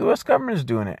say that the U.S. government is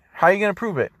doing it? How are you going to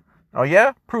prove it? Oh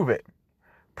yeah? Prove it.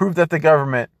 Prove that the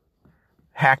government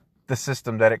hacked the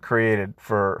system that it created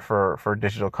for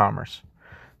digital commerce.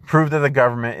 Prove that the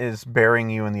government is burying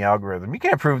you in the algorithm. You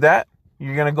can't prove that.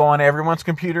 You're going to go on everyone's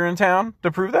computer in town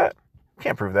to prove that?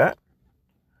 Can't prove that.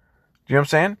 Do you know what I'm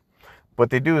saying? What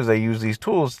they do is they use these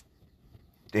tools,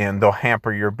 and they'll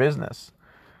hamper your business.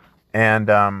 And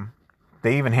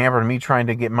they even hampered me trying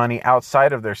to get money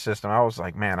outside of their system. I was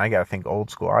like, man, I got to think old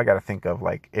school. I got to think of,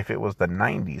 like, if it was the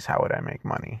 90s, how would I make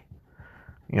money?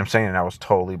 You know what I'm saying? And I was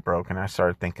totally broke. And I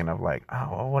started thinking of like, oh,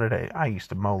 well, what did I used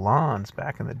to mow lawns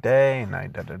back in the day, and I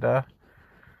da-da-da.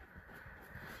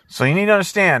 So you need to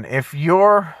understand, if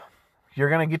you're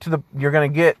going to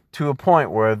get to a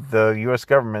point where the U.S.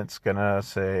 government's going to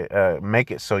say,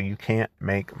 make it so you can't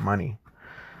make money.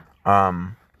 What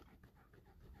are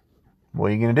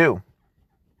you going to do?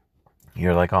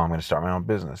 You're like, oh, I'm going to start my own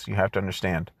business. You have to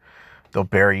understand, they'll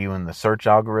bury you in the search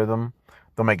algorithm.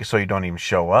 They'll make it so you don't even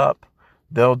show up.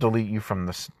 They'll delete you from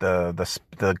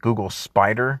the Google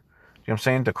spider. You know what I'm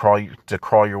saying? To crawl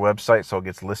your website so it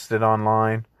gets listed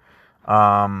online.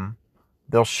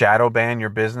 They'll shadow ban your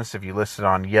business if you list it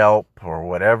on Yelp or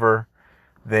whatever.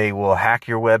 They will hack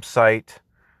your website.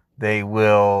 They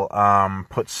will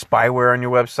put spyware on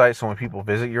your website. So when people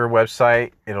visit your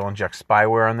website, it'll inject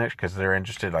spyware on there because they're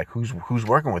interested. Like, who's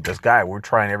working with this guy? We're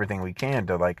trying everything we can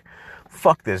to, like,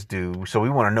 fuck this dude. So we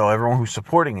want to know everyone who's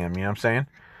supporting him. You know what I'm saying?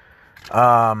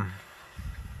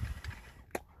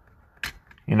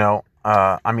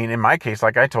 I mean, in my case,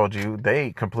 like I told you,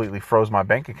 they completely froze my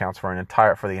bank accounts for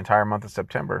the entire month of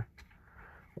September.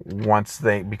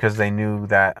 Because they knew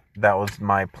that was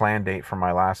my plan date for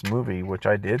my last movie, which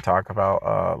I did talk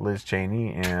about, Liz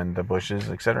Cheney and the Bushes,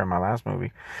 etc. in my last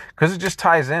movie. Because it just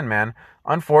ties in, man.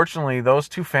 Unfortunately, those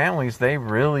two families, they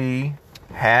really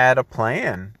had a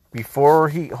plan before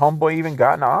homeboy even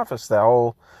got in office, that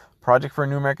whole Project for a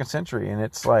New American Century. And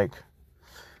it's like,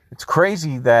 it's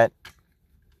crazy that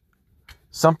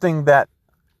something that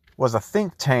was a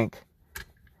think tank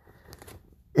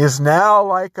is now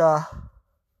like a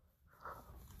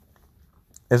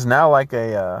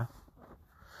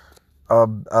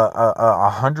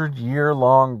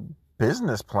 100-year-long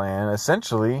business plan,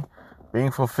 essentially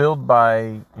being fulfilled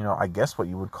by, I guess what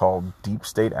you would call deep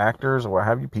state actors, or what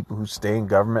have you, people who stay in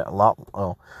government a lot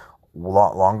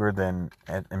longer than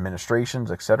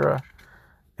administrations, etc.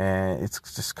 And it's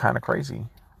just kind of crazy.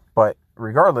 But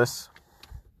regardless,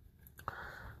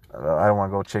 I don't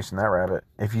want to go chasing that rabbit.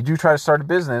 If you do try to start a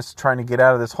business, trying to get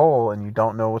out of this hole, and you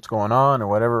don't know what's going on or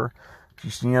whatever,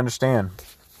 you understand.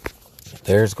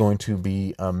 There's going to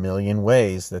be a million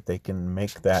ways that they can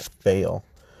make that fail.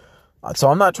 So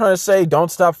I'm not trying to say don't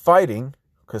stop fighting,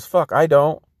 because fuck, I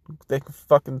don't. They can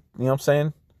fucking, you know what I'm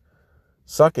saying?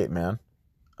 Suck it, man.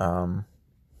 I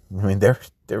mean, they're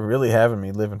really having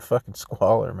me live in fucking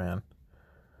squalor, man.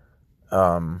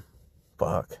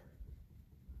 Fuck.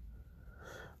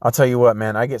 I'll tell you what,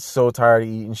 man. I get so tired of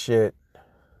eating shit.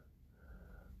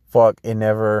 Fuck, I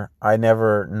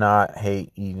never not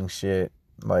hate eating shit.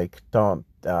 Like,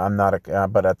 I'm not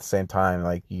but at the same time,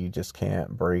 like, you just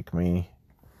can't break me.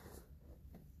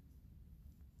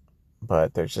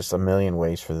 But there's just a million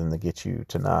ways for them to get you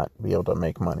to not be able to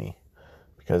make money.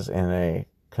 Because in a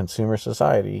consumer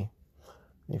society,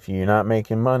 if you're not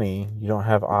making money, you don't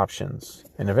have options.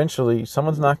 And eventually,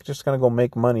 someone's not just going to go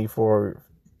make money to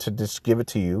just give it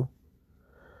to you.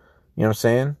 You know what I'm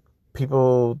saying?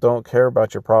 People don't care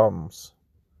about your problems.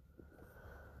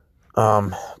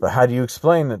 But how do you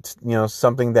explain that,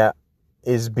 something that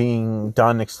is being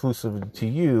done exclusively to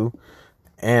you,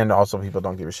 and also people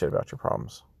don't give a shit about your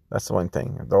problems? That's the one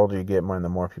thing. The older you get, the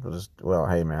more people just, well,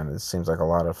 hey man, it seems like a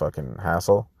lot of fucking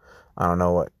hassle. I don't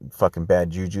know what fucking bad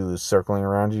juju is circling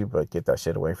around you, but get that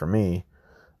shit away from me.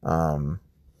 Do you know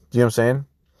what I'm saying?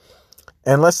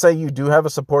 And let's say you do have a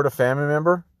supportive family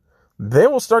member, they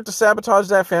will start to sabotage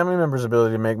that family member's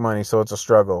ability to make money, so it's a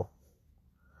struggle.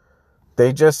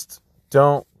 They just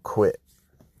don't quit.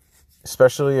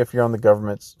 Especially if you're on the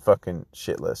government's fucking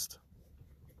shit list.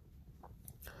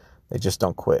 They just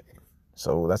don't quit.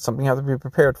 So that's something you have to be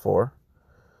prepared for.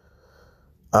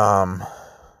 I'm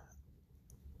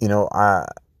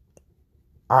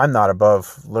not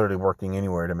above literally working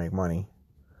anywhere to make money.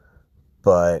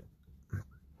 But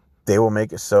they will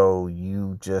make it so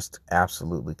you just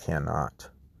absolutely cannot.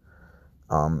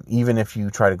 Even if you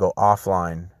try to go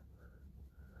offline,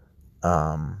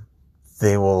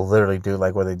 they will literally do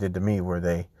like what they did to me, where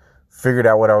they figured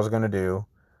out what I was going to do,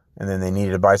 and then they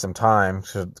needed to buy some time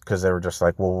because they were just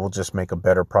like, well, we'll just make a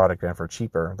better product and for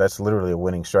cheaper. That's literally a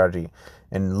winning strategy.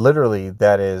 And literally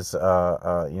that is, you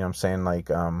know what I'm saying? Like,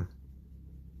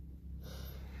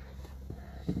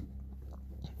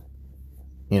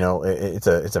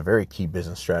 it's a very key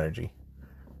business strategy.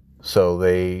 So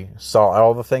they saw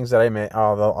all the things that I made,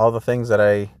 all the things that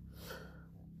I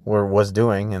was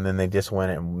doing, and then they just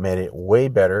went and made it way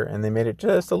better, and they made it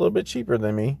just a little bit cheaper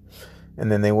than me. And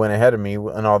then they went ahead of me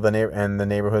in all the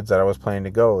neighborhoods that I was planning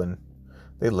to go, and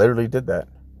they literally did that.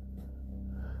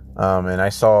 And I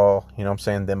saw, you know what I'm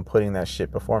saying, them putting that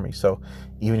shit before me. So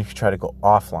even if you try to go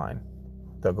offline,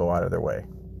 they'll go out of their way.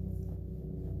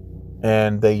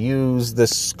 And they use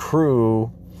this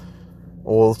crew.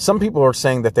 Well, some people are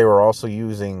saying that they were also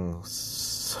using,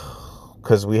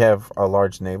 because we have a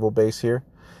large naval base here,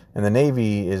 and the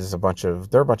Navy is they're a bunch of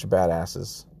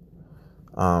badasses.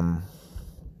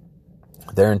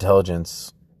 Their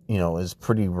intelligence, is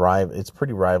pretty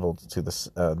rivaled to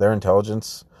their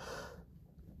intelligence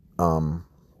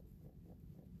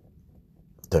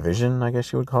division, I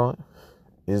guess you would call it,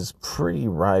 is pretty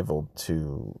rivaled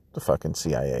to the fucking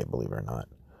CIA, believe it or not.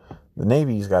 The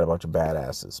Navy's got a bunch of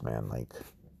badasses, man. Like,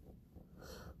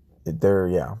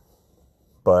 yeah.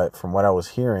 But from what I was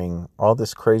hearing, all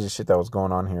this crazy shit that was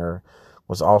going on here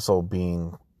was also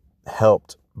being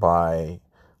helped by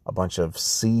a bunch of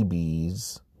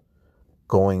Seabees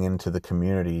going into the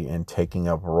community and taking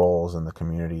up roles in the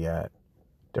community at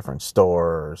different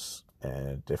stores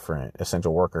and different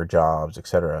essential worker jobs,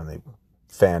 etc. And they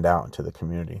fanned out into the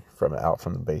community from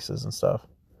the bases and stuff.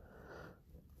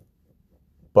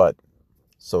 But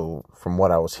so from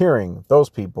what I was hearing, those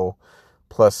people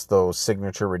plus those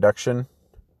signature reduction,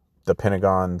 the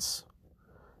Pentagon's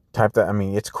type that, I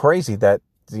mean, it's crazy that,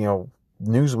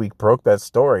 Newsweek broke that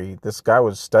story. This guy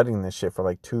was studying this shit for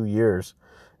like 2 years,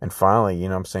 and finally, you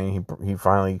know what I'm saying, he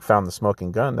finally found the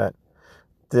smoking gun that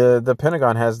the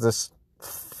Pentagon has this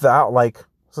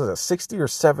 60 or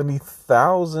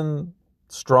 70,000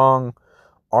 strong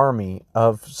army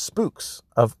of spooks,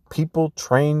 of people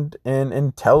trained in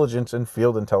intelligence and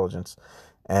field intelligence.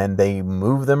 And they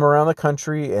move them around the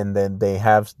country, and then they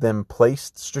have them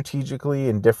placed strategically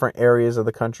in different areas of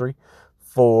the country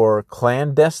for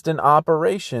clandestine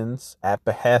operations at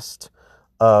behest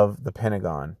of the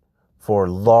Pentagon for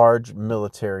large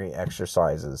military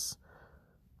exercises.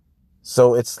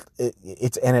 So it's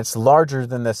larger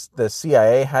than this. The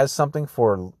CIA has something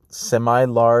for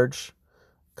semi-large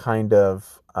kind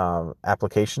of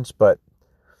applications, but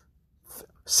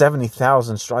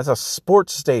 70,000 strong. It's a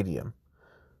sports stadium.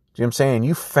 you know what I'm saying?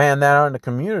 You fan that out in the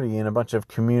community in a bunch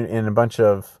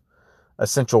of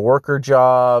essential worker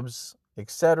jobs,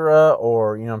 etc.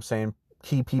 Or, you know what I'm saying,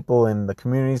 key people in the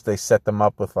communities, they set them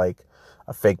up with like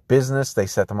a fake business, they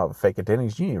set them up with fake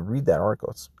identities. You need to read that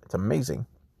article. It's amazing.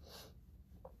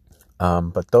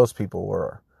 But those people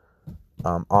were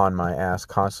on my ass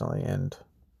constantly, and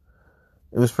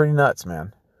it was pretty nuts,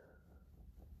 man.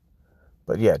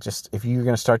 But yeah, just if you're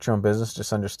going to start your own business,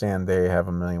 just understand they have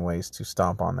a million ways to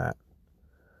stomp on that.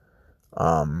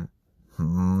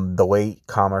 The way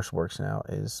commerce works now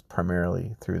is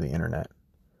primarily through the internet.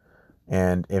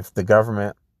 And if the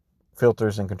government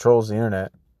filters and controls the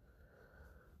internet,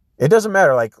 it doesn't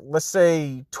matter. Like, let's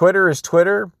say Twitter is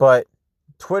Twitter, but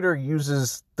Twitter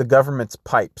uses the government's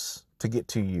pipes to get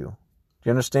to you. Do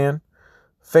you understand?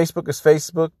 Facebook is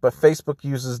Facebook, but Facebook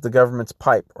uses the government's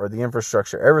pipe or the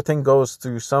infrastructure. Everything goes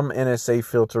through some NSA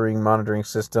filtering monitoring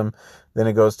system. Then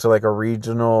it goes to like a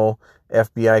regional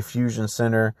FBI fusion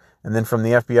center. And then from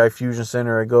the FBI fusion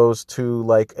center, it goes to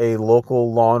like a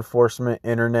local law enforcement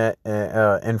internet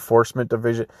enforcement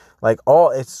division. Like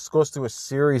it goes through a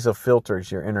series of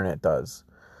filters your internet does.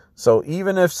 So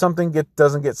even if something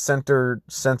doesn't get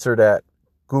censored at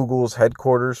Google's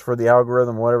headquarters for the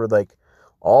algorithm, whatever, like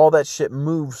all that shit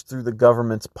moves through the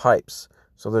government's pipes.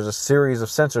 So there's a series of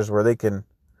sensors where they can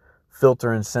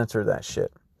filter and censor that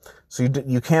shit. So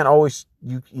you can't always,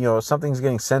 you know, if something's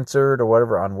getting censored or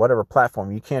whatever on whatever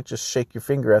platform, you can't just shake your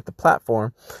finger at the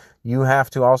platform. You have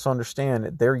to also understand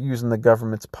that they're using the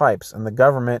government's pipes, and the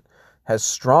government has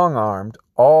strong-armed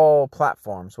all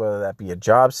platforms, whether that be a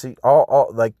job seat, all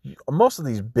like most of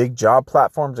these big job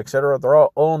platforms, etc. They're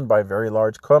all owned by very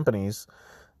large companies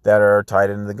that are tied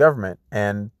into the government.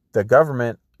 And the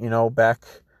government, you know,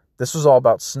 this was all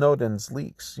about Snowden's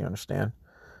leaks, you understand?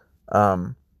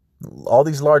 All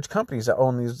these large companies that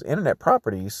own these internet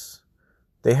properties,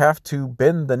 they have to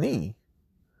bend the knee.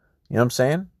 You know what I'm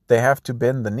saying? They have to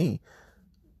bend the knee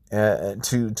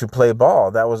to play ball.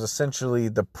 That was essentially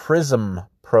the PRISM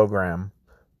program.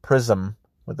 PRISM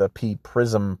with a P,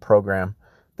 PRISM program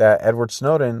that Edward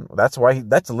Snowden, that's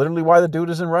literally why the dude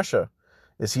is in Russia.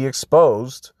 Is he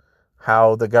exposed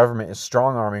how the government is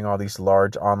strong-arming all these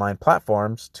large online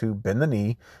platforms to bend the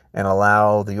knee and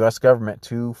allow the U.S. government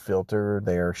to filter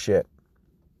their shit.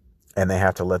 And they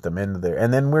have to let them into there.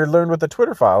 And then we learned with the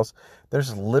Twitter files,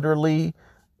 there's literally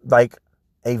like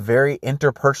a very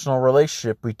interpersonal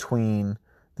relationship between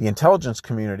the intelligence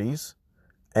communities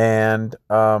and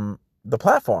the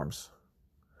platforms.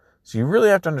 So you really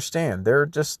have to understand, they're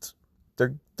just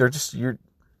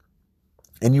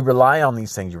and you rely on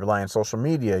these things. You rely on social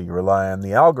media. You rely on the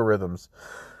algorithms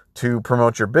to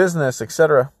promote your business,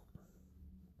 etc.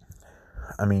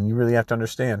 I mean, you really have to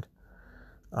understand.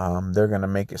 They're going to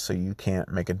make it so you can't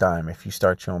make a dime if you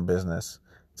start your own business.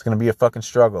 It's going to be a fucking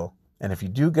struggle. And if you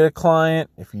do get a client,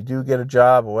 if you do get a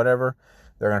job or whatever,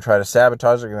 they're going to try to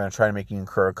sabotage. They're going to try to make you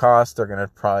incur a cost. They're going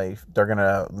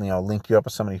to link you up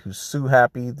with somebody who's sue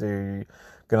happy. They're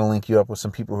going to link you up with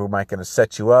some people who might going to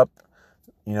set you up,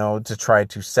 you know, to try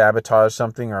to sabotage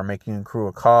something or make you accrue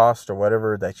a cost or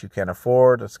whatever that you can't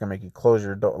afford. That's going to make you close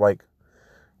your door. Like,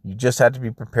 you just have to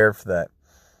be prepared for that.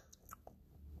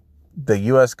 The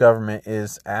U.S. government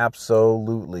is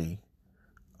absolutely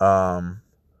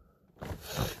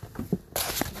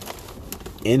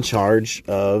in charge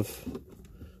of...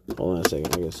 Hold on a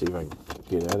second. I gotta see if I can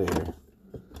get out of here.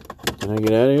 Can I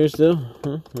get out of here still?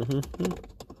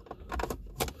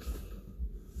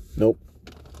 Nope.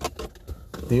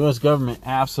 The U.S. government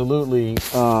absolutely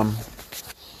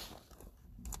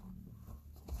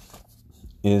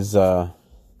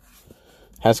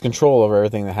has control over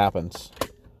everything that happens.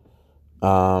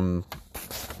 And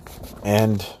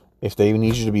if they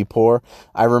need you to be poor,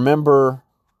 I remember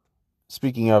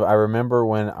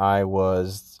when I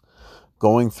was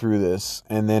going through this,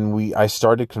 and then I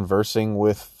started conversing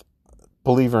with,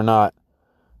 believe it or not,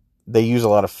 they use a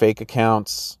lot of fake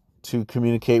accounts to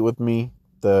communicate with me.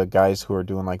 The guys who are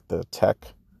doing like the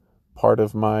tech part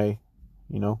of my,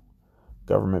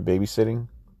 government babysitting.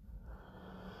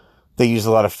 They use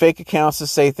a lot of fake accounts to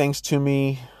say things to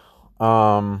me.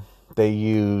 They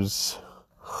use,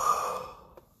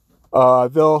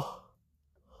 they'll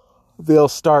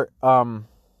start,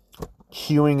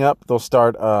 queuing up. They'll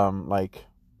start, like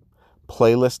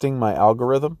playlisting my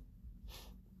algorithm.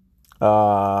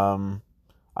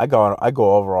 I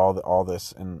go over all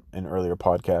this in earlier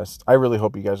podcasts. I really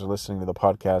hope you guys are listening to the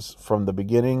podcast from the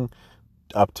beginning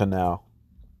up to now.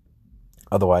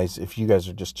 Otherwise, if you guys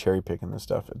are just cherry picking this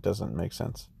stuff, it doesn't make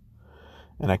sense.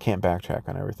 And I can't backtrack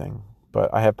on everything.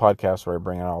 But I have podcasts where I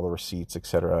bring out all the receipts,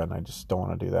 etc., and I just don't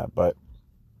want to do that. But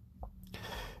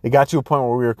it got to a point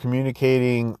where we were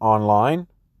communicating online,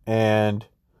 and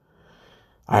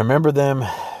I remember them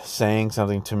saying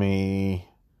something to me.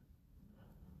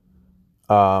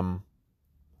 One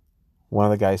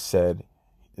of the guys said,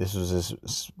 this was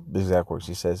his exact words.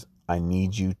 He says, "I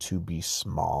need you to be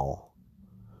small."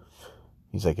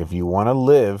 He's like, "If you want to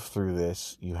live through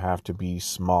this, you have to be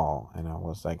small." And I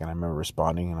was like, and I remember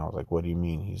responding, and I was like, "What do you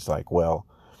mean?" He's like, "Well,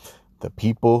 the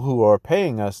people who are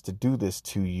paying us to do this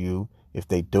to you, if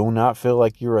they do not feel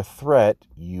like you're a threat,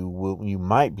 you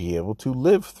might be able to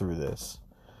live through this."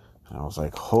 And I was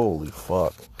like, "Holy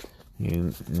fuck."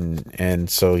 And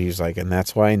so he's like, "And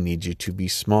that's why I need you to be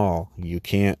small. You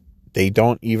can't, they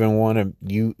don't even want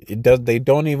they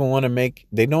don't even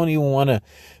want to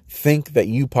think that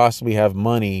you possibly have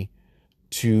money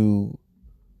to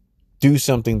do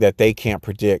something that they can't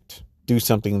predict, do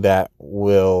something that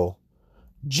will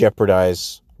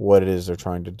jeopardize what it is they're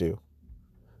trying to do.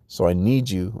 So I need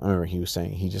you." I remember he was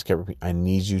saying, he just kept repeating, "I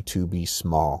need you to be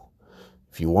small.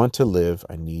 If you want to live,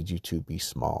 I need you to be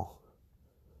small."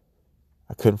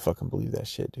 I couldn't fucking believe that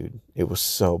shit, dude. It was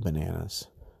so bananas.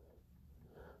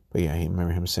 But yeah, I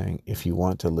remember him saying, "If you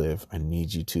want to live, I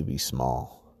need you to be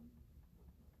small."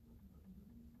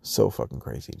 So fucking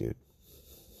crazy, dude.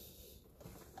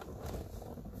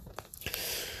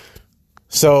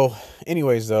 So,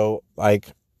 anyways, though, like,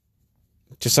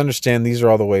 just understand these are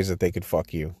all the ways that they could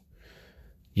fuck you.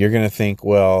 You're going to think,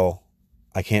 well,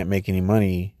 I can't make any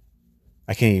money.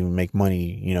 I can't even make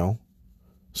money,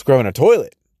 scrubbing a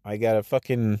toilet.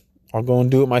 I'll go and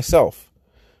do it myself.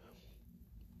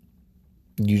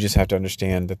 You just have to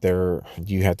understand that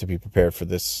you have to be prepared for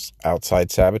this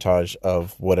outside sabotage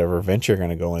of whatever venture you're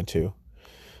going to go into.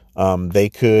 They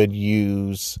could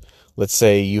use, let's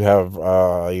say you have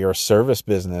your service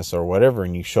business or whatever,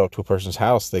 and you show up to a person's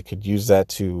house. They could use that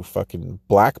to fucking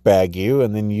black bag you,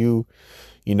 and then you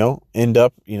end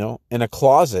up, in a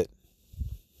closet,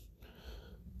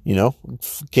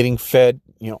 getting fed,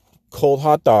 cold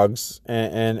hot dogs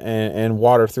and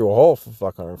water through a hole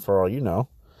for all you know.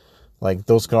 Like,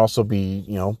 those can also be,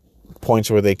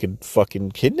 points where they could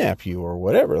fucking kidnap you or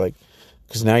whatever. Like,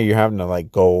 because now you're having to,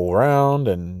 like, go around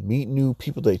and meet new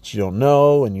people that you don't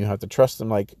know, and you have to trust them.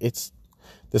 Like,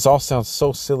 this all sounds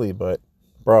so silly, but,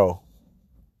 bro,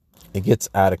 it gets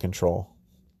out of control.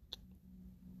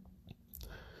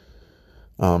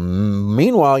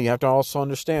 Meanwhile, you have to also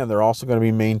understand they're also going to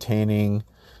be maintaining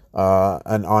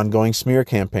an ongoing smear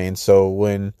campaign. So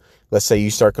when, let's say,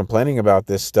 you start complaining about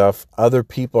this stuff, other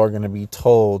people are going to be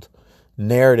told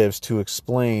narratives to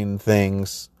explain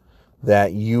things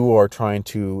that you are trying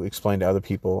to explain to other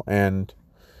people. And,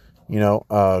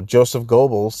 Joseph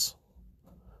Goebbels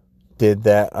did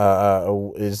that,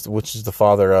 which is the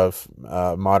father of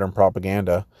modern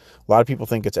propaganda. A lot of people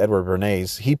think it's Edward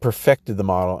Bernays. He perfected the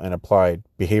model and applied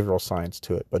behavioral science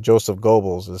to it. But Joseph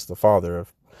Goebbels is the father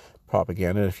of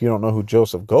propaganda. If you don't know who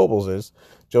Joseph Goebbels is,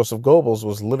 Joseph Goebbels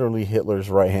was literally Hitler's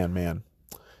right-hand man.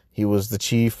 He was the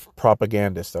chief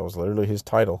propagandist. That was literally his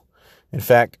title. In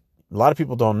fact, a lot of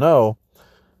people don't know,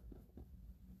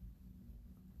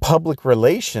 public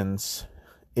relations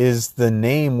is the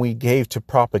name we gave to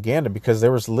propaganda, because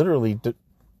there was literally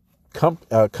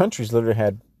countries literally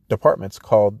had departments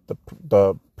called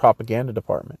the propaganda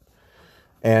department.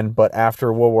 But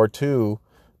after World War II,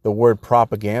 the word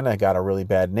propaganda got a really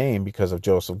bad name because of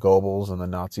Joseph Goebbels and the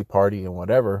Nazi Party and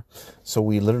whatever. So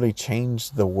we literally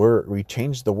changed the word. We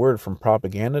changed the word from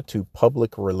propaganda to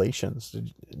public relations.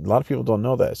 A lot of people don't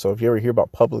know that. So if you ever hear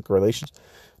about public relations,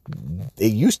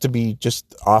 it used to be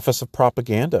just Office of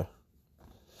Propaganda.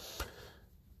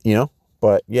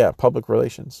 But yeah, public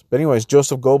relations. But anyways,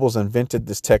 Joseph Goebbels invented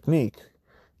this technique.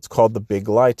 It's called the big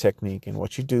lie technique. And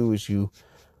what you do is you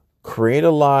create a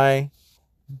lie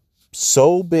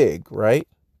so big, right,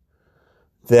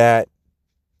 that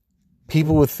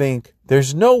people would think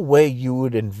there's no way you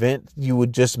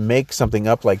would just make something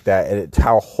up like that, and it's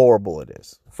how horrible it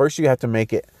is. First, you have to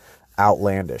make it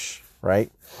outlandish,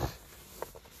 right?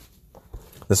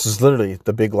 This is literally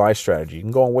the big lie strategy. You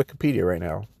can go on Wikipedia right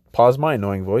now. Pause my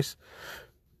annoying voice.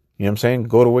 You know what I'm saying?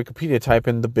 Go to Wikipedia, type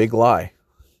in the big lie.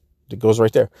 It goes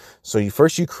right there. So you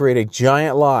create a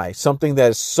giant lie, something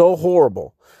that is so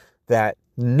horrible that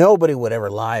nobody would ever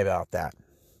lie about that.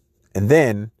 And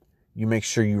then you make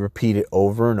sure you repeat it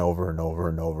over and over and over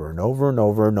and over and over and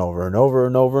over and over and over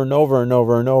and over and over and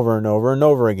over and over and over and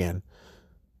over again.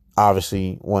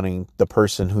 Obviously wanting the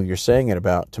person who you're saying it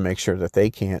about to make sure that they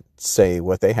can't say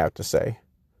what they have to say.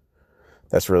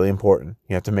 That's really important.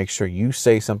 You have to make sure you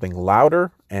say something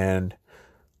louder and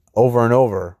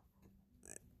over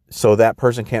so that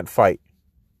person can't fight.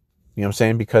 You know what I'm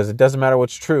saying? Because it doesn't matter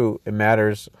what's true. It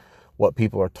matters what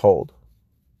people are told.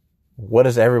 What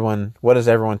is everyone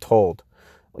told?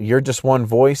 You're just one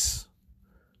voice.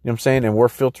 You know what I'm saying? And we're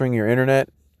filtering your internet,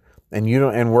 and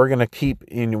we're going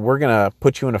to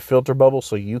put you in a filter bubble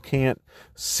so you can't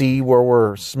see where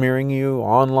we're smearing you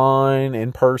online,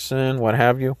 in person, what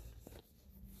have you.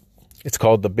 It's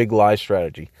called the big lie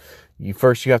strategy. You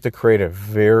have to create a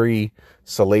very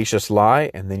salacious lie,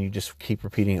 and then you just keep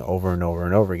repeating it over and over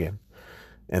and over again.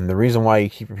 And the reason why you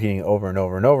keep repeating it over and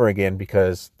over and over again,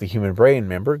 because the human brain,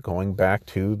 remember, going back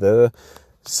to the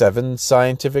 7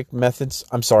 scientific methods.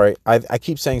 I'm sorry, I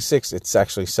keep saying 6. It's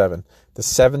actually 7. The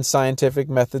 7 scientific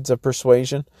methods of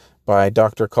persuasion by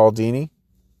Dr. Cialdini,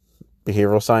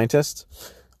 behavioral scientist,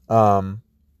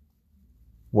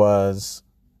 was,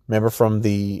 remember from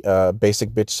the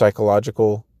Basic Bitch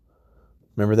Psychological,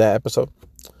 remember that episode?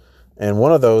 And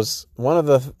one of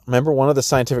the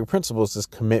scientific principles is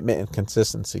commitment and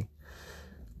consistency.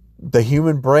 The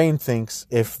human brain thinks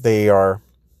if they are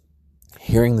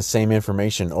hearing the same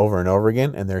information over and over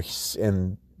again, and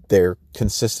they're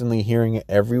consistently hearing it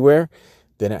everywhere,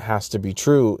 then it has to be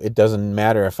true. It doesn't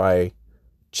matter if I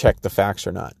check the facts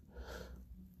or not.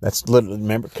 That's literally,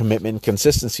 remember, commitment and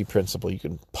consistency principle. You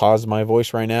can pause my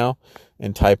voice right now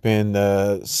and type in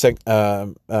the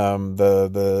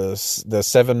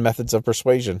 7 methods of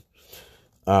persuasion.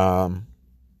 Some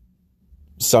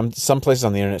places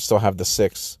on the internet still have the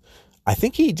 6. I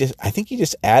think he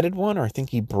just added one, or I think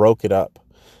he broke it up.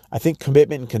 I think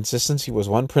commitment and consistency was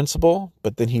one principle,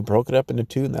 but then he broke it up into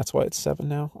 2, and that's why it's 7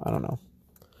 now. I don't know.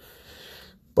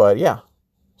 But yeah,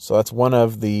 so that's one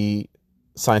of the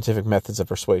scientific methods of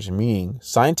persuasion, meaning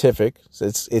scientific.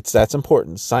 That's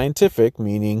important. Scientific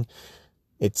meaning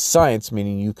it's science,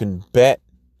 meaning you can bet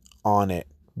on it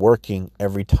working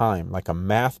every time, like a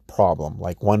math problem,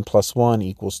 like 1 + 1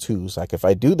 = 2. It's like if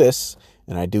I do this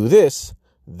and I do this,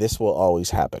 this will always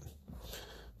happen.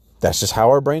 That's just how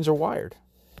our brains are wired.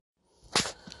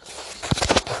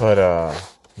 But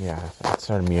yeah, it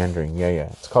started meandering. Yeah.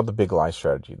 It's called the big lie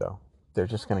strategy, though. They're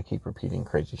just gonna keep repeating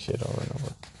crazy shit over and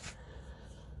over.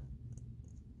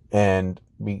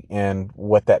 And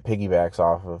what that piggybacks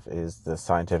off of is the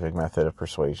scientific method of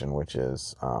persuasion, which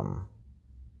is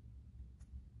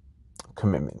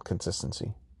commitment,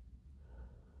 consistency.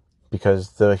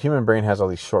 Because the human brain has all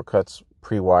these shortcuts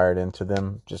pre-wired into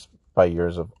them just by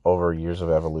years of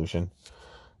evolution.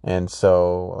 And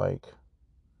so, like,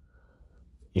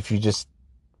 if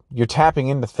you're tapping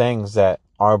into things that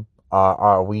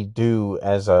we do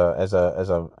as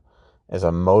a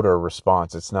motor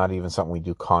response. It's not even something we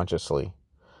do consciously.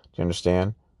 Do you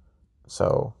understand?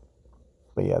 So,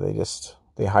 but yeah, they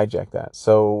hijack that.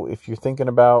 So if you're thinking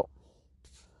about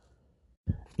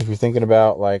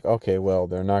like, okay, well,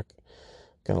 they're not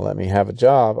going to let me have a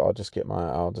job. I'll just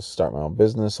start my own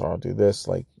business, or I'll do this.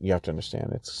 Like, you have to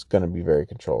understand, it's going to be very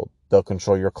controlled. They'll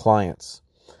control your clients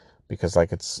because,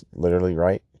 like, it's literally,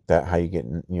 right, that how you get,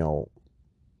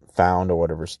 found or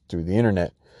whatever through the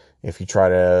internet. If you try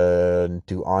to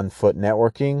do on-foot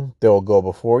networking, they'll go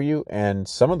before you, and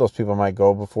some of those people might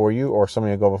go before you, or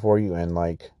somebody will go before you and,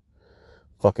 like,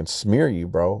 fucking smear you,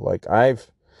 bro. Like,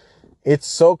 it's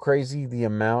so crazy the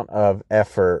amount of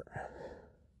effort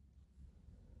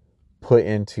put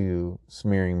into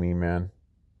smearing me, man.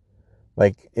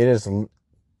 Like, it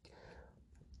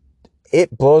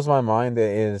blows my mind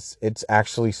that it's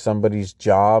actually somebody's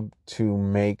job to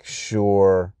make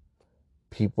sure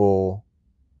people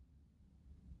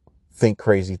think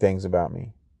crazy things about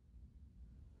me.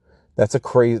 That's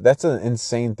an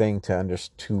insane thing to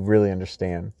really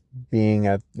understand. Being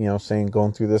at,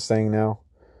 going through this thing now,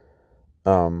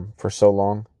 for so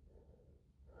long.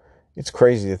 It's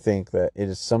crazy to think that it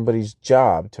is somebody's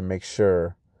job to make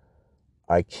sure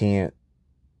I can't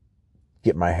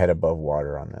get my head above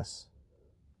water on this.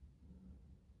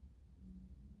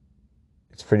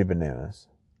 It's pretty bananas.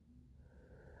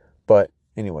 But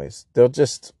anyways, they'll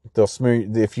smear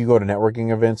you. If you go to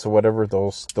networking events or whatever,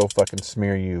 they'll fucking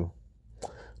smear you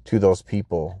to those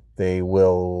people. They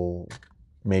will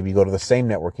maybe go to the same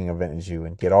networking event as you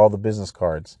and get all the business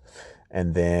cards,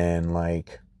 and then,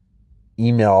 like,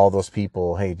 email all those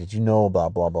people, hey, did you know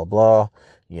about blah blah blah?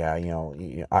 Yeah,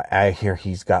 I hear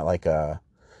he's got like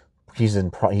he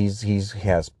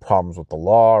has problems with the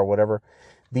law or whatever.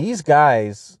 These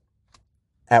guys,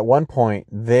 at one point,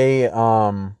 there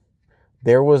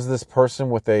was this person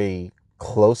with a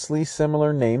closely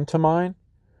similar name to mine.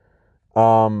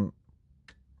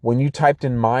 When you typed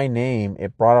in my name,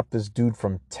 it brought up this dude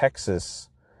from Texas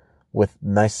with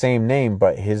my same name,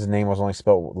 but his last name was only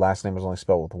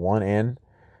spelled with one N.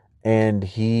 and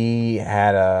he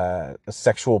had a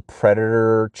sexual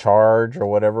predator charge or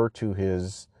whatever to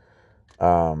his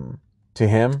to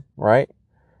him, right?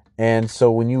 And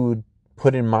so when you would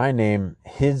put in my name,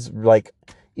 his, like,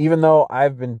 even though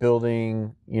I've been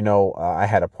building, I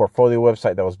had a portfolio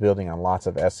website that was building on lots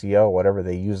of SEO, whatever,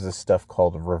 they use this stuff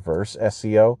called reverse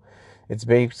SEO. It's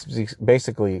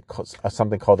basically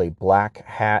something called a black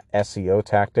hat SEO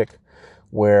tactic,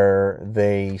 where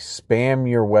they spam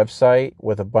your website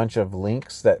with a bunch of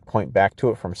links that point back to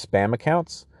it from spam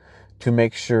accounts, to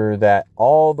make sure that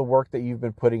all the work that you've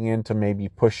been putting in to maybe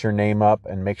push your name up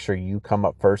and make sure you come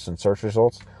up first in search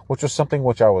results, which was something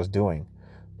which I was doing,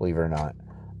 believe it or not.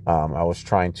 I was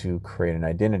trying to create an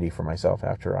identity for myself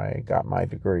after I got my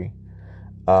degree.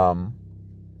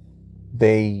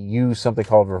 They use something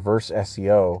called reverse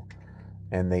SEO,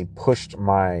 and they pushed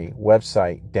my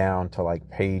website down to like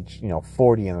page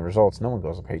 40 in the results. No one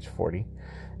goes to page 40.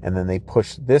 And then they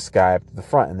pushed this guy up to the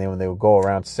front, and then when they would go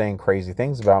around saying crazy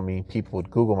things about me, people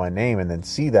would Google my name and then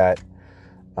see that.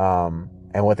 And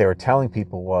what they were telling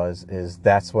people is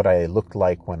that's what I looked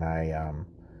like when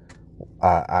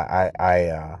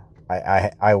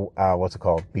what's it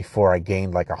called? Before I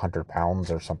gained like 100 pounds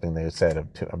or something, they said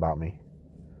about me.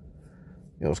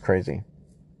 It was crazy.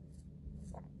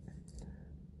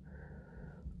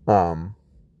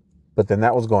 But then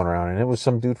that was going around, and it was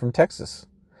some dude from Texas.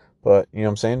 But, you know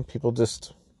what I'm saying? People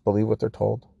just believe what they're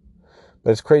told.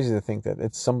 But it's crazy to think that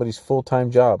it's somebody's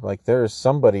full-time job. Like, there is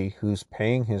somebody who's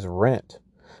paying his rent.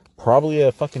 Probably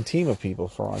a fucking team of people,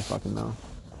 for all I fucking know,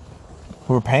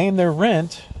 who are paying their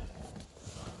rent,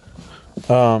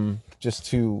 just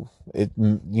to,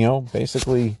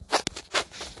 basically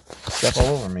step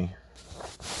all over me.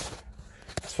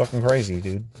 It's fucking crazy,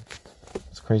 dude.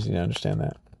 It's crazy to understand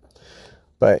that.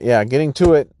 But yeah, getting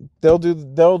to it, they'll do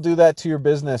that to your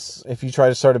business if you try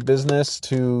to start a business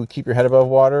to keep your head above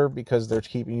water, because they're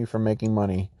keeping you from making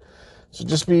money. So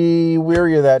just be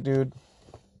wary of that, dude.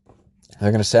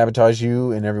 They're going to sabotage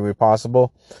you in every way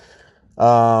possible.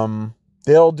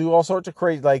 They'll do all sorts of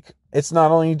crazy, like, it's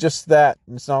not only just that,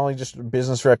 it's not only just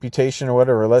business reputation or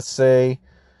whatever. Let's say,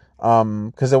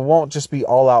 because it won't just be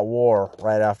all out war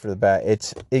right after the bat.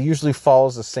 It usually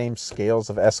follows the same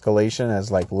scales of escalation as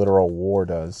like literal war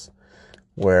does,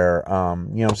 where, you know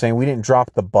what I'm saying? We didn't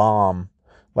drop the bomb.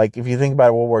 Like, if you think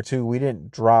about World War II, we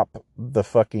didn't drop the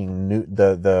fucking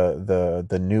the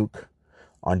nuke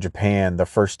on Japan the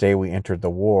first day we entered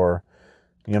the war.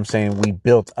 You know what I'm saying? We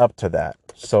built up to that.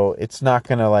 So it's not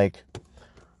going to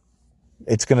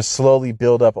it's going to slowly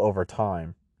build up over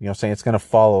time. You know what I'm saying? It's going to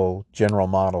follow general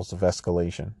models of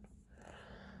escalation.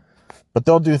 But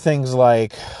they'll do things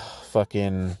like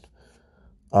fucking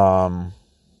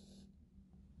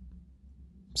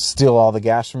steal all the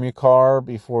gas from your car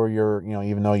before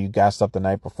even though you gassed up the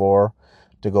night before,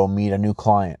 to go meet a new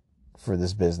client for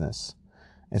this business.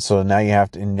 And so now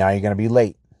now you're going to be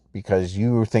late because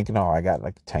you were thinking, oh, I got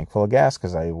like a tank full of gas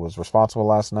because I was responsible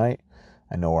last night.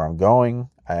 I know where I'm going.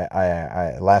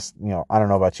 I don't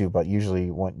know about you, but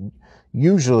usually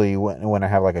when I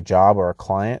have like a job or a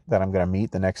client that I'm going to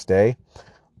meet the next day,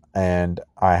 and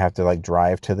I have to like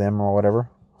drive to them or whatever,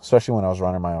 especially when I was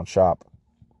running my own shop.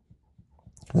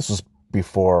 This was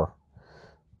before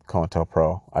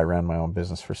COINTELPRO. I ran my own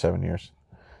business for 7 years,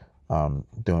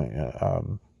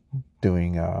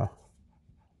 doing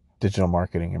digital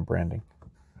marketing and branding.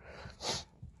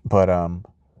 But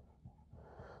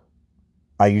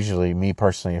I usually, me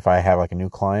personally, if I have like a new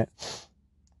client,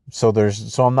 so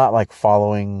I'm not like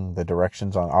following the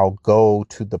directions I'll go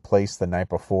to the place the night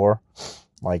before,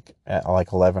 like at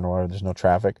like 11 or whatever, there's no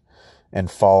traffic,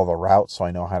 and follow the route so I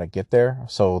know how to get there.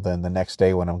 So then the next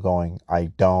day when I'm going,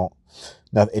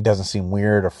 it doesn't seem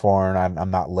weird or foreign. I'm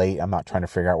not late. I'm not trying to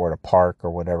figure out where to park or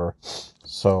whatever.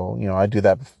 So, I do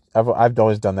that. I've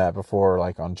always done that before,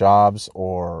 like on jobs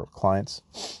or clients.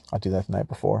 I do that the night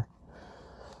before.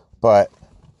 But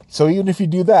so even if you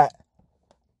do that,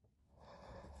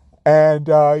 and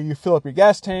you fill up your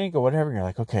gas tank or whatever, you're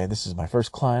like, okay, this is my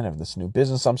first client of this new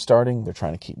business I'm starting. They're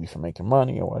trying to keep me from making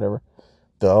money or whatever.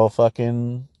 They'll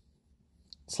fucking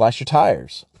slash your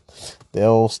tires.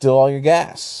 They'll steal all your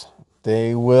gas.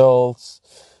 They will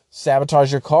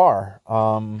sabotage your car.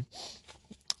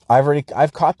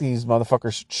 I've caught these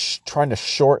motherfuckers trying to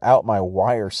short out my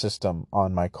wire system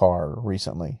on my car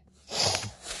recently.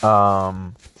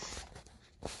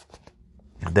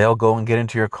 They'll go and get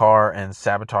into your car and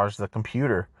sabotage the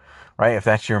computer, right? If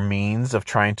that's your means of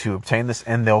trying to obtain this,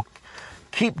 and they'll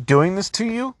keep doing this to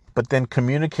you, but then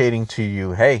communicating to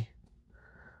you, hey,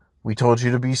 we told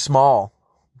you to be small.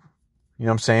 You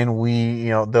know what I'm saying?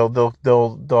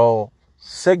 They'll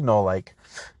signal like,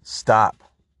 Stop.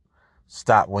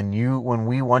 When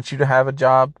we want you to have a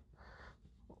job,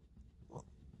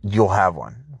 you'll have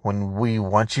one. When we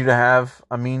want you to have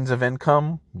a means of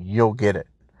income, you'll get it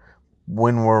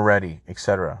when we're ready,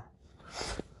 etc.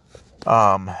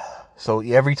 So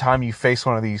every time you face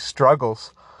one of these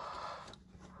struggles,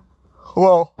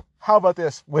 well, how about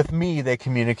this? With me, they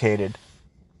communicated,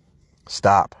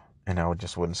 stop, and I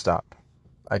just wouldn't stop.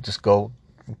 I'd just go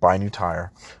buy a new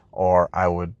tire, or I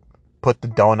would put the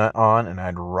donut on and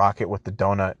I'd rock it with the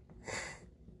donut,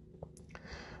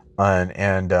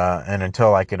 and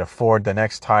until I could afford the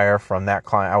next tire from that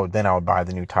client, I would buy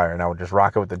the new tire, and I would just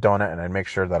rock it with the donut, and I'd make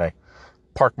sure that I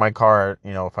park my car,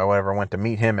 if I ever went to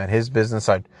meet him at his business,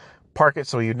 I'd park it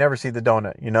so you'd never see the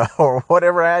donut, or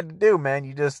whatever I had to do, man.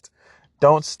 You just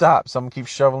don't stop. Someone keeps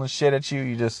shoveling shit at you,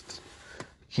 you just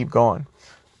keep going.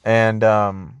 And, you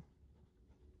know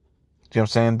what I'm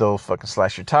saying? They'll fucking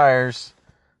slash your tires.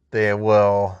 They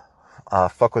will,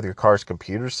 fuck with your car's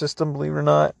computer system, believe it or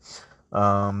not.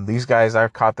 These guys,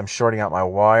 I've caught them shorting out my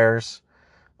wires.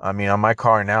 I mean, on my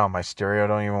car now, my stereo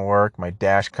don't even work. My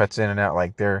dash cuts in and out.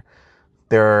 Like I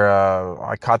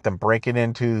caught them breaking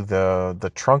into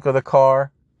the trunk of the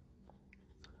car,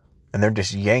 and they're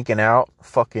just yanking out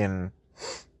fucking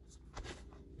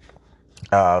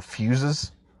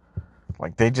fuses.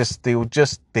 Like they just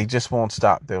won't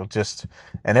stop.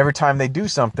 And every time they do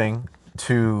something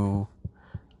to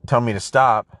tell me to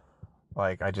stop,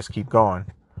 like I just keep going.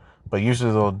 But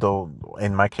usually they'll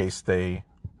in my case, they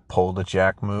pulled a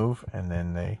jack move, and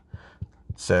then they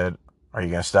said, "Are you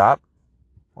gonna stop?"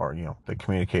 Or, they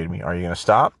communicated to me, "Are you going to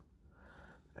stop?"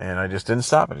 And I just didn't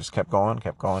stop. I just kept going.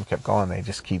 They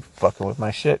just keep fucking with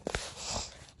my shit.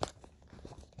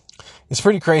 It's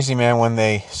pretty crazy, man, when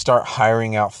they start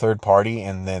hiring out third party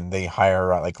and then they hire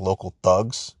like local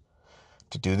thugs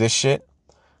to do this shit.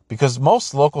 Because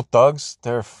most local thugs,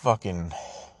 they're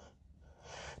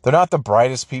not the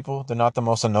brightest people. They're not the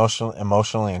most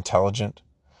emotionally intelligent.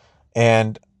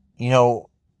 And,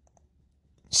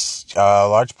 a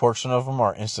large portion of them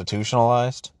are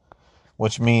institutionalized,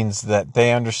 which means that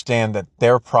they understand that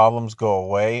their problems go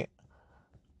away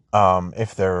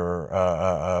if they're,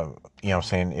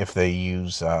 if they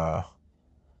use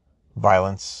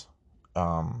violence.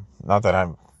 Not that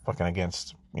I'm fucking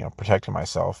against, protecting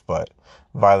myself, but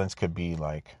violence could be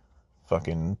like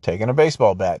fucking taking a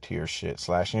baseball bat to your shit,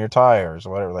 slashing your tires,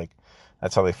 whatever. Like,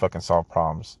 that's how they fucking solve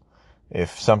problems.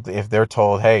 If they're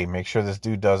told, hey, make sure this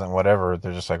dude doesn't whatever,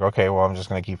 they're just like, okay, well, I'm just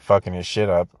going to keep fucking his shit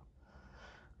up.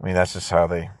 I mean, that's just how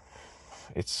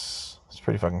it's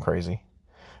pretty fucking crazy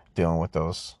dealing with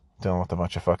a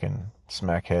bunch of fucking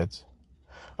smackheads.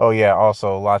 Oh yeah,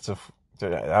 also lots of,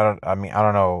 I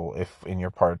don't know if in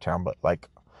your part of town, but like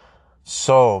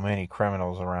so many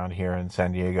criminals around here in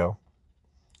San Diego,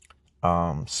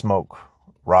 smoke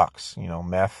rocks,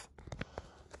 meth.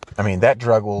 I mean, that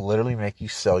drug will literally make you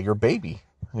sell your baby.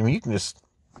 I mean, you can just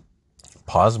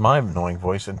pause my annoying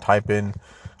voice and type in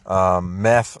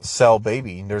meth sell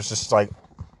baby. And there's just like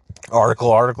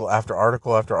article after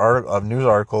article after article of news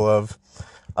article of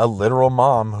a literal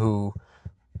mom who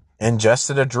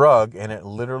ingested a drug and it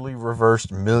literally reversed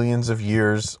millions of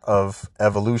years of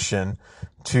evolution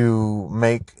to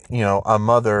make, a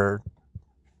mother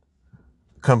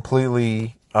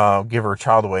completely give her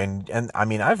child away. And I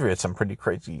mean, I've read some pretty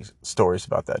crazy stories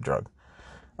about that drug.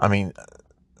 I mean,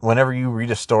 whenever you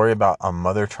read a story about a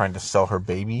mother trying to sell her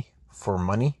baby for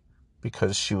money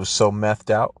because she was so methed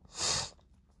out,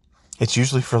 it's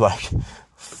usually for like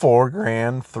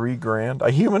 $4,000, $3,000,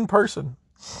 a human person.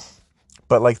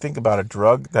 But like, think about a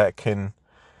drug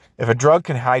if a drug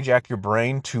can hijack your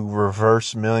brain to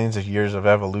reverse millions of years of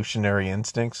evolutionary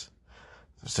instincts,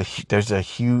 there's a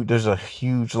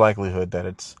huge likelihood that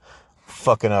it's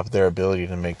fucking up their ability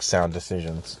to make sound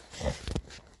decisions.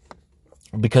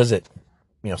 Because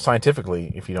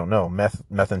scientifically, if you don't know,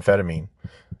 methamphetamine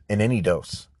in any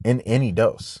dose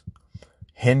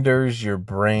hinders your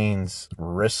brain's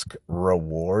risk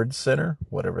reward center,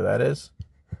 whatever that is.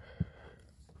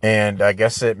 And I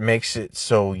guess it makes it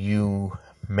so you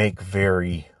make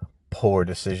very poor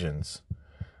decisions,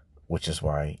 which is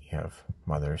why you have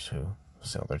mothers who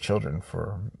sell their children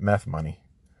for meth money.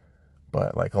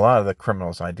 But like a lot of the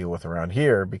criminals I deal with around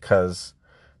here, because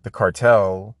the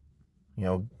cartel,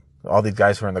 all these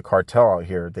guys who are in the cartel out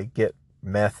here, they get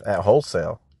meth at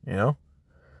wholesale, and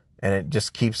it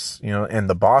just keeps, and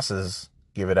the bosses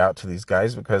give it out to these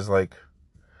guys because like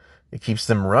it keeps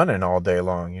them running all day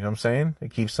long. You know what I'm saying?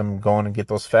 It keeps them going and get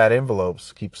those fat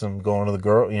envelopes, keeps them going to the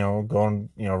girl,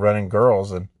 running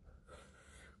girls and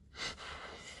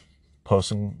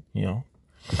posting,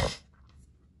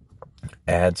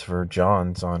 ads for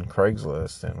Johns on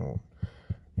Craigslist, and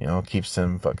keeps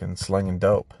them fucking slinging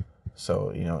dope. So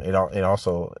it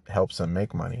also helps them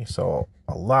make money. So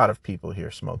a lot of people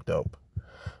here smoke dope.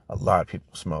 A lot of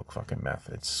people smoke fucking meth.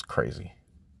 It's crazy.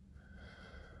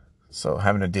 So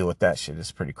having to deal with that shit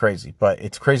is pretty crazy. But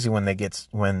it's crazy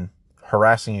when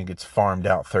harassing you gets farmed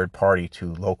out third party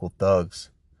to local thugs.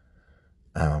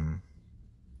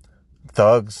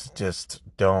 Thugs just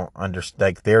don't understand.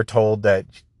 Like, they're told that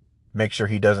make sure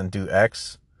he doesn't do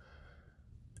X.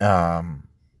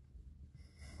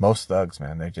 Most thugs,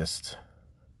 man, they just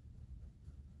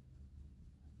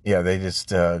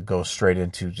go straight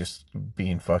into just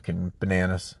being fucking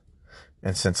bananas.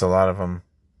 And since a lot of them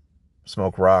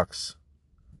smoke rocks,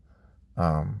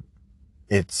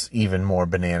 it's even more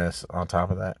bananas on top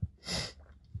of that.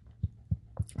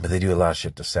 But they do a lot of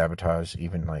shit to sabotage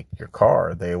even like your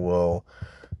car. They will,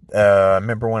 I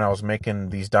remember when I was making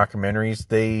these documentaries,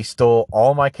 they stole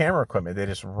all my camera equipment. They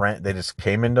just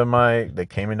came into my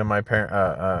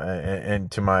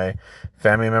into my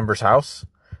family member's house,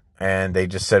 and they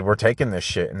just said, we're taking this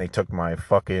shit. And they took my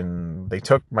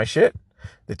shit.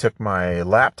 They took my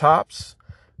laptops.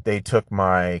 They took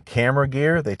my camera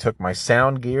gear. They took my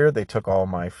sound gear. They took all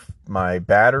my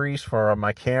batteries for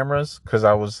my cameras. Cause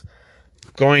I was,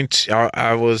 you know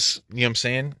what I'm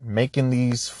saying, making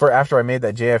these after I made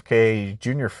that JFK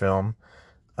Jr. film,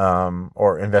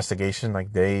 or investigation.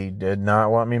 Like, they did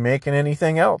not want me making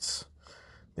anything else.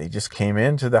 They just came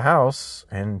into the house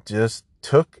and just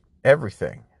took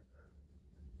everything.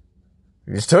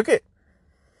 They just took it.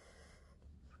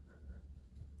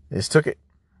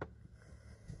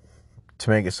 To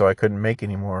make it so I couldn't make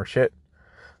any more shit.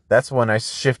 That's when I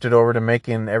shifted over to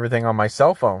making everything on my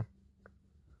cell phone.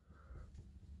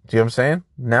 Do you know what I'm saying?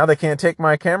 Now they can't take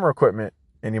my camera equipment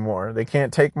anymore. They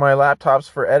can't take my laptops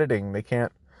for editing. They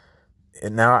can't.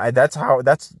 And now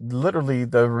that's literally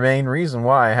the main reason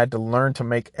why I had to learn to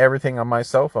make everything on my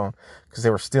cell phone. Because they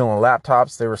were stealing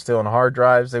laptops. They were stealing hard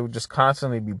drives. They would just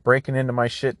constantly be breaking into my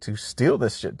shit to steal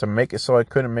this shit, to make it so I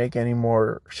couldn't make any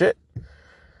more shit.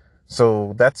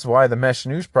 So that's why the Mesh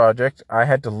News Project, I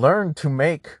had to learn to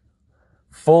make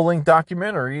full-length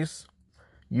documentaries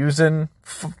using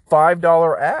 $5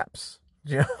 apps,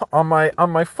 on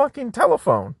my fucking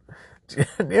telephone. You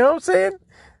know what I'm saying?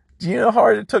 Do you know how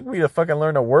hard it took me to fucking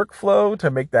learn a workflow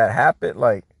to make that happen?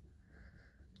 Like,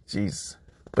 jeez.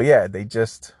 But yeah, they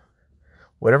just,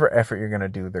 whatever effort you're going to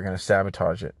do, they're going to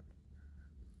sabotage it.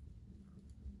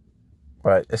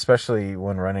 But especially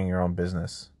when running your own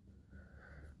business.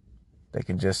 They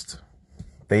can just,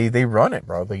 they run it,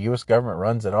 bro. The U.S. government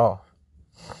runs it all.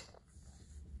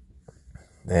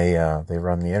 They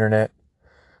run the internet.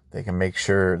 They can make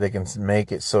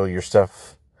it so your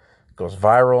stuff goes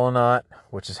viral or not,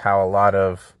 which is how a lot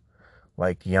of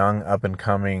like young up and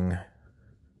coming,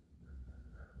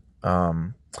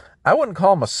 I wouldn't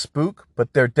call them a spook,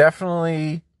 but there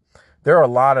are a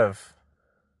lot of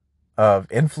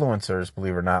influencers,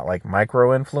 believe it or not, like micro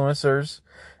influencers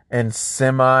and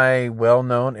semi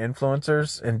well-known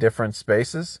influencers in different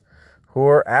spaces who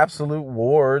are absolute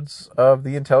wards of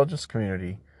the intelligence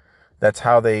community. That's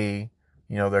how they,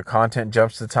 their content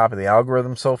jumps to the top of the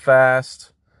algorithm so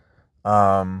fast.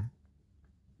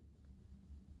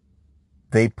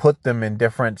 They put them in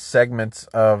different segments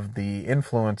of the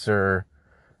influencer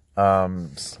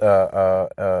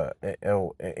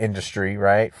industry,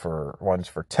 right? One's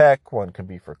for tech, one could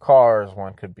be for cars,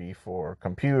 one could be for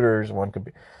computers,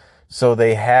 so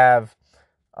they have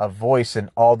a voice in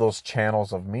all those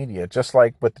channels of media, just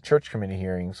like with the church committee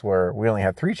hearings, where we only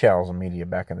had 3 channels of media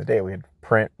back in the day. We had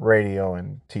print, radio,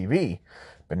 and TV.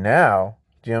 But now,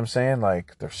 do you know what I'm saying?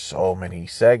 Like, there's so many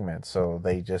segments. So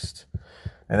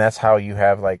and that's how you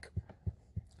have like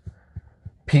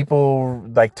people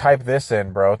like type this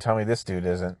in, bro. Tell me this dude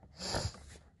isn't.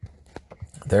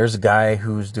 There's a guy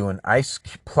who's doing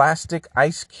plastic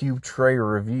ice cube tray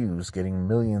reviews, getting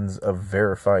millions of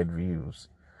verified views.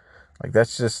 Like,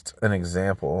 that's just an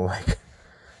example. Like,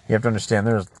 you have to understand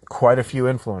there's quite a few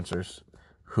influencers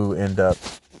who end up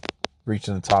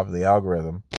reaching the top of the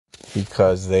algorithm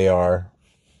because they are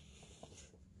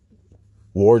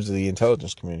wards of the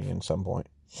intelligence community at some point.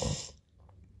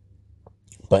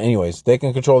 But anyways, they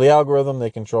can control the algorithm. They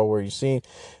control where you see.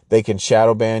 They can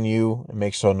shadow ban you and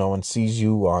make sure no one sees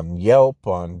you on Yelp,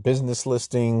 on business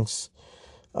listings.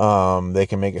 They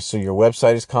can make it so your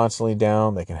website is constantly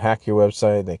down. They can hack your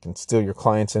website. They can steal your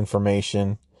client's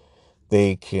information.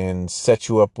 They can set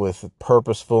you up with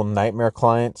purposeful nightmare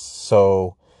clients.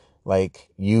 So, like,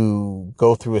 you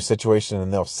go through a situation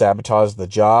and they'll sabotage the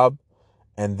job.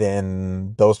 And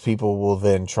then those people will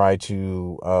then try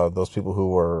to, those people who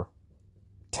were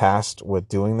tasked with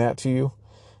doing that to you.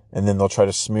 And then they'll try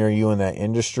to smear you in that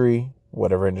industry,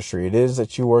 whatever industry it is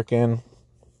that you work in.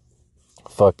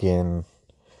 Fucking,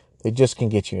 they just can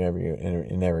get you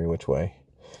in every which way.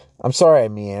 I'm sorry I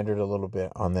meandered a little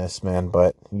bit on this, man,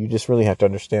 but you just really have to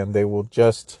understand they will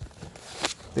just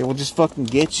fucking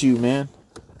get you, man.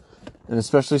 And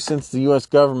especially since the U.S.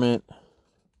 government,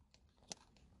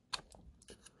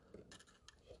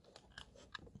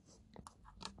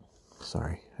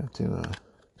 sorry, I have to,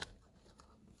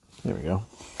 there we go.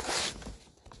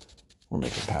 We're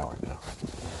making power now.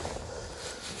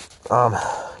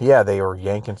 Yeah, they were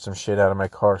yanking some shit out of my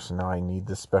car, so now I need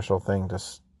this special thing to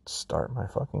start my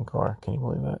fucking car. Can you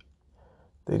believe that?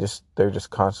 They're just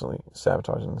constantly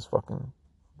sabotaging this fucking,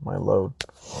 my load.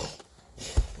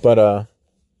 But,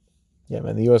 yeah,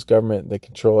 man, the U.S. government, they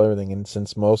control everything, and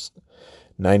since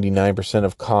 99%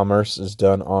 of commerce is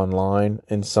done online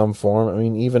in some form, I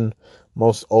mean, even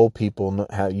most old people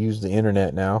use the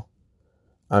internet now.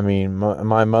 I mean,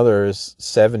 my mother is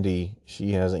 70.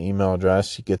 She has an email address.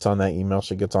 She gets on that email.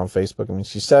 She gets on Facebook. I mean,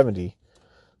 she's 70.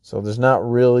 So there's not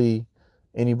really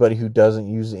anybody who doesn't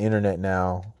use the internet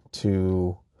now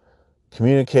to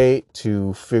communicate,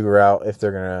 to figure out if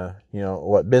they're going to,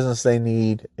 what business they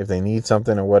need, if they need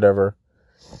something or whatever.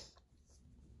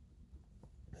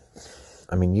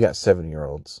 I mean, you got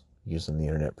 70-year-olds using the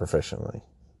internet professionally.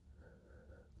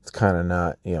 It's kind of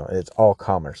not, it's all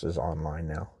commerce is online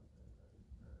now.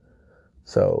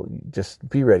 So just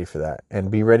be ready for that,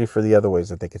 and be ready for the other ways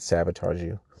that they could sabotage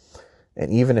you.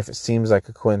 And even if it seems like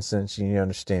a coincidence, you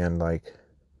understand, like,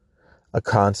 a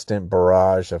constant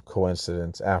barrage of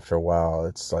coincidence, after a while,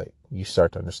 it's like you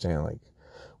start to understand, like,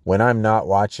 when I'm not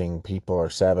watching, people are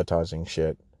sabotaging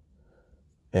shit.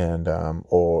 And,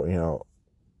 or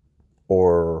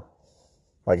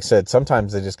like I said,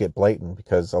 sometimes they just get blatant,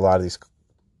 because a lot of these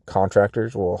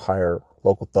contractors will hire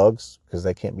local thugs because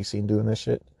they can't be seen doing this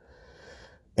shit.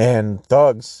 And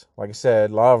thugs, like I said,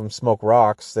 a lot of them smoke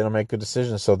rocks. They don't make good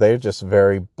decisions. So they're just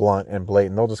very blunt and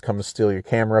blatant. They'll just come and steal your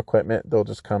camera equipment. They'll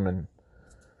just come and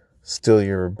steal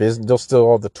your business. They'll steal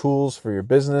all the tools for your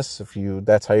business.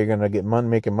 That's how you're going to get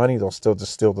making money. They'll still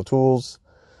just steal the tools.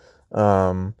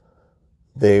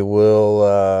 They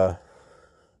will,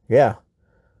 yeah.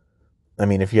 I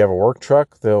mean, if you have a work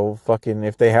truck,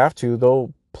 if they have to,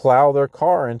 they'll plow their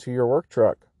car into your work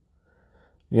truck.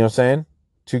 You know what I'm saying?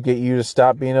 To get you to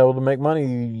stop being able to make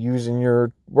money using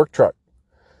your work truck.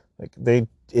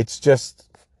 It's just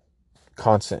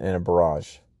constant in a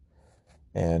barrage.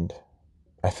 And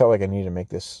I felt like I needed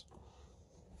to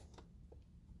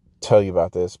tell you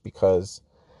about this, because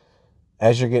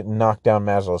as you're getting knocked down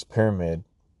Maslow's pyramid,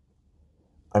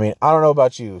 I mean, I don't know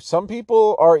about you. Some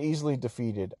people are easily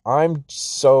defeated. I'm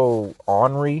so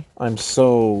ornery. I'm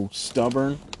so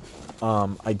stubborn.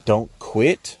 I don't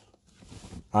quit.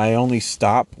 I only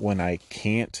stop when I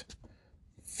can't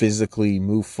physically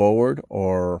move forward,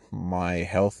 or my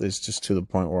health is just to the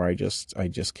point where I just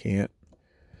can't.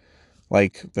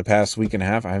 Like the past week and a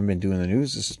half, I haven't been doing the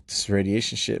news. This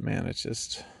radiation shit, man. It's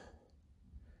just,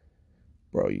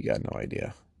 bro, you got no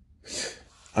idea.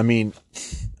 I mean,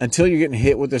 until you're getting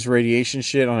hit with this radiation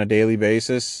shit on a daily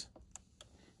basis,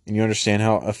 and you understand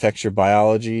how it affects your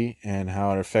biology and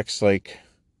how it affects, like,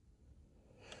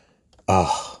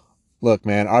 look,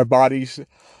 man, our bodies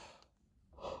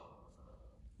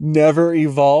never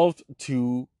evolved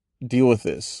to deal with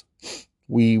this.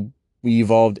 We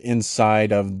evolved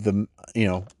inside of the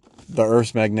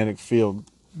Earth's magnetic field.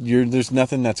 There's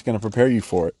nothing that's going to prepare you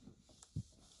for it.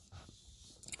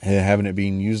 And having it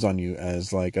being used on you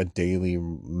as like a daily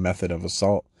method of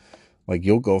assault. Like,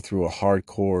 you'll go through a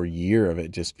hardcore year of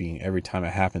it just being, every time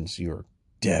it happens, you're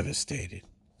devastated.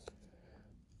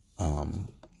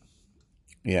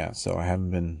 Yeah, so I haven't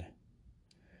been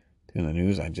doing the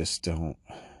news. I just don't,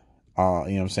 you know what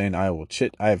I'm saying?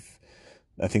 I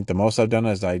think the most I've done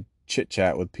is I chit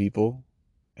chat with people,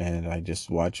 and I just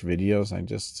watch videos. I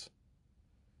just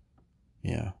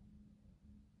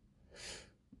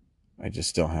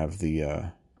don't have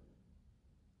the,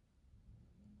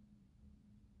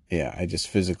 I just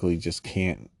physically just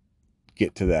can't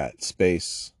get to that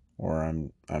space where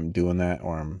I'm doing that,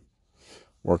 or I'm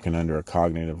working under a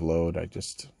cognitive load.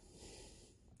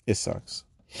 It sucks.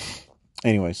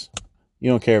 Anyways,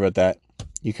 you don't care about that.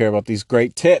 You care about these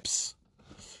great tips.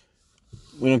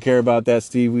 We don't care about that,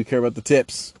 Steve. We care about the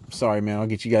tips. Sorry, man. I'll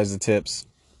get you guys the tips.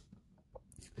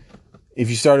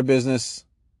 If you start a business,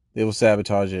 they will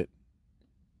sabotage it.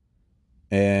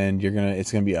 And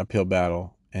it's going to be an uphill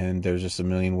battle. And there's just a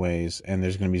million ways. And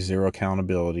there's going to be zero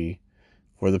accountability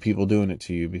for the people doing it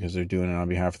to you, because they're doing it on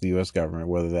behalf of the U.S. government,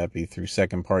 whether that be through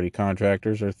second-party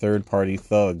contractors or third-party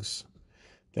thugs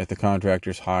that the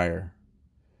contractors hire,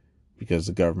 because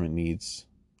the government needs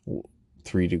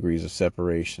 3 degrees of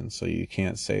separation, so you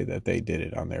can't say that they did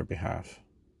it on their behalf.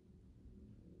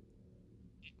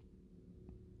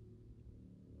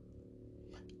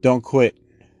 Don't quit.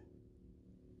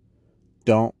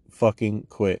 Don't fucking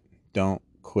quit. Don't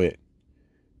quit.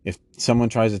 If someone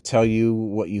tries to tell you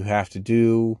what you have to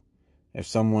do, if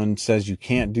someone says you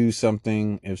can't do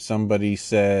something, if somebody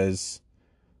says,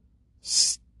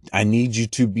 I need you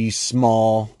to be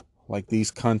small, like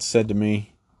these cunts said to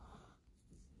me,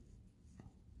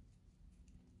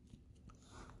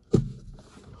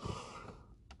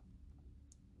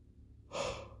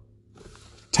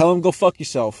 tell them go fuck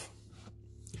yourself.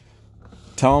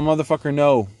 Tell them motherfucker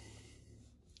no.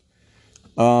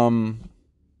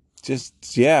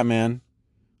 Yeah, man.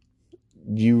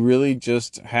 You really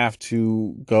just have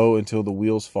to go until the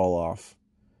wheels fall off.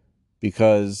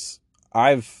 Because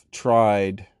I've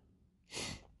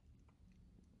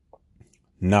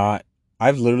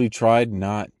literally tried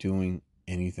not doing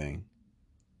anything.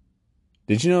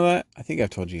 Did you know that? I think I've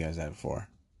told you guys that before.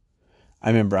 I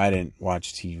remember I didn't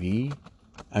watch TV.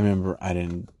 I remember I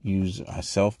didn't use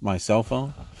my cell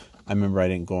phone. I remember I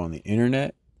didn't go on the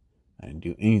internet. I didn't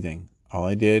do anything. All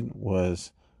I did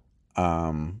was,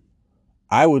 I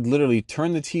would literally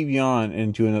turn the TV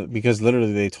on because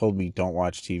literally they told me don't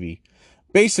watch TV.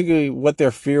 Basically, what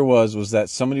their fear was that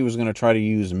somebody was going to try to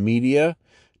use media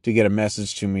to get a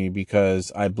message to me,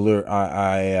 because I blurted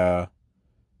out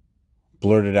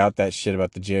that shit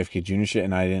about the JFK Jr. shit,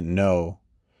 and I didn't know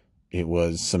it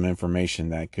was some information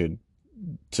that could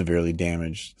severely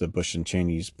damage the Bush and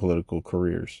Cheney's political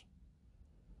careers.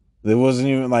 It wasn't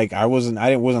even like I wasn't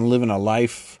living a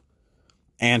life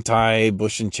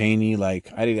anti-Bush and Cheney.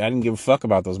 Like, I didn't give a fuck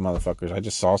about those motherfuckers. I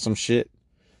just saw some shit.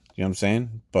 You know what I'm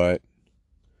saying?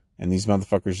 And these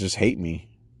motherfuckers just hate me.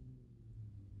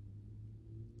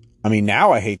 I mean,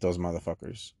 now I hate those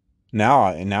motherfuckers.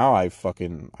 Now I fucking,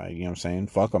 you know what I'm saying?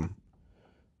 Fuck them.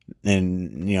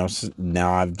 And, you know,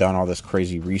 now I've done all this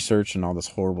crazy research and all this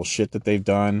horrible shit that they've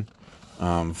done.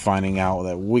 Finding out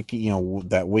that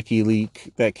that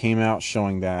WikiLeaks that came out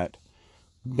showing that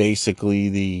basically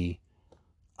the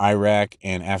Iraq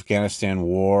and Afghanistan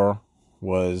war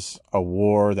was a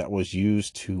war that was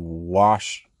used to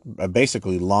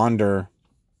basically launder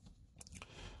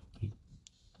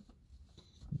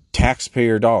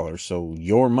taxpayer dollars, so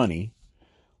your money,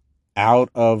 out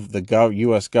of the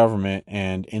U.S. government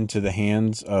and into the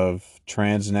hands of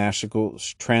transnational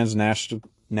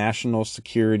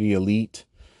security elite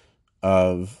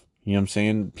of, you know what I'm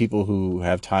saying, people who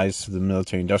have ties to the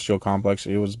military industrial complex.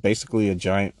 It was basically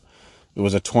it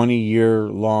was a 20-year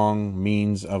long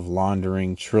means of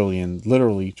laundering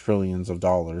literally trillions of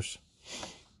dollars.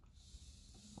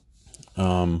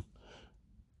 The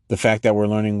fact that we're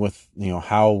learning with, you know,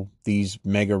 how these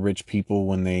mega rich people,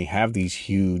 when they have these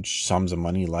huge sums of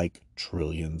money, like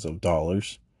trillions of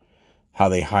dollars, how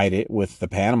they hide it with the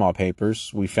Panama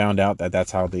Papers. We found out that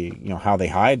that's how they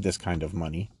hide this kind of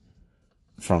money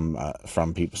from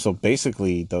people. So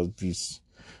basically, those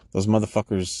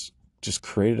motherfuckers just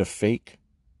created a fake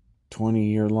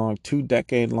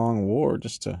 2-decade-long war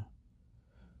just to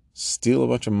steal a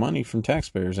bunch of money from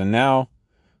taxpayers. And now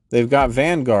they've got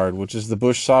Vanguard, which is the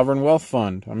Bush Sovereign Wealth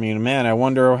Fund. I mean, man, I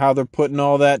wonder how they're putting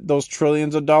those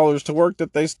trillions of dollars to work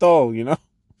that they stole, you know?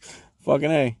 Fucking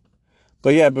A.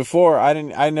 But yeah, before,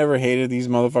 I never hated these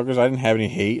motherfuckers. I didn't have any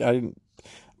hate.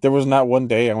 There was not one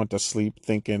day I went to sleep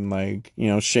thinking, like, you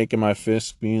know, shaking my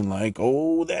fist, being like,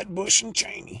 oh, that Bush and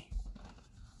Cheney.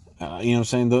 You know what I'm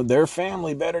saying? Their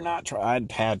family better not try. I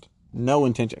had no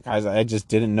intention. Guys, I just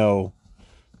didn't know.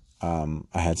 I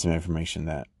had some information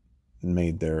that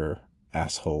made their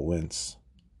asshole wince.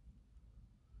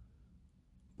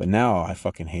 But now I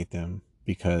fucking hate them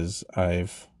because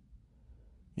I've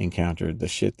encountered the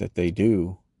shit that they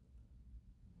do.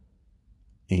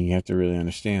 And you have to really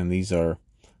understand, these are,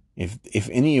 if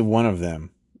any one of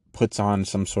them puts on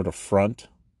some sort of front,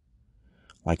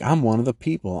 like, I'm one of the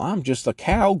people, I'm just a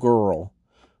cowgirl,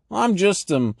 I'm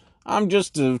just a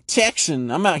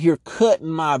Texan, I'm out here cutting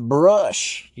my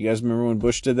brush. You guys remember when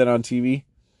Bush did that on TV?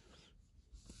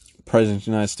 President of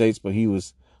the United States, but he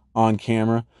was on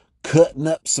camera cutting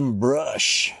up some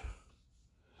brush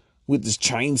with his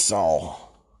chainsaw.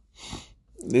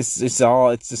 It's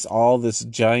just all this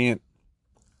giant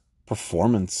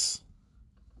performance.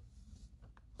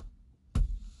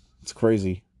 It's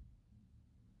crazy.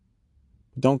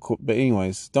 Don't quit. But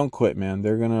anyways, don't quit, man.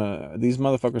 These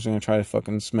motherfuckers are gonna try to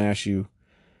fucking smash you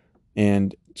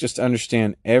And just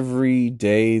understand, every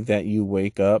day that you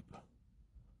wake up,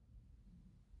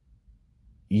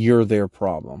 you're their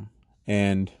problem.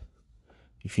 And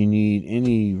if you need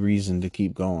any reason to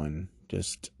keep going,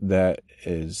 just that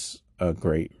is a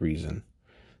great reason.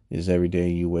 Is every day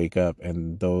you wake up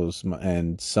and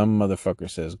some motherfucker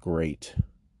says, "Great,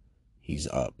 he's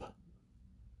up,"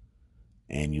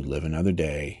 and you live another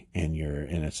day, and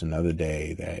it's another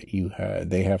day that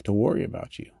they have to worry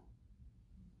about you,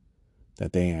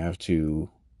 that they have to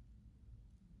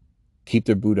keep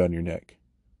their boot on your neck.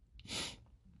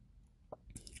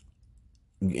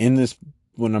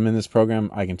 When I'm in this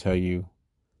program, I can tell you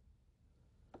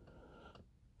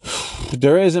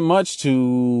there isn't much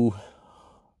to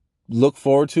look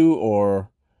forward to or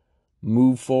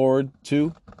move forward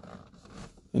to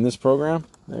in this program.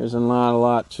 There's not a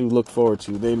lot to look forward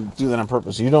to. They do that on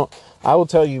purpose. I will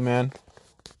tell you, man,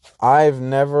 I've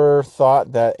never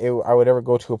thought that I would ever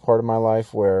go to a part of my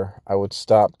life where I would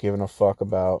stop giving a fuck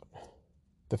about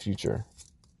the future,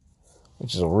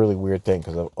 which is a really weird thing,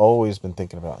 because I've always been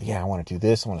thinking about, yeah, I want to do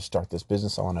this. I want to start this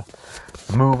business. I want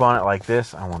to move on it like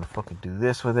this. I want to fucking do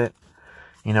this with it.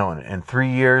 In 3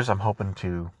 years, I'm hoping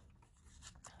to,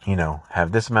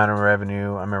 have this amount of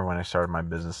revenue. I remember when I started my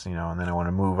business, and then I want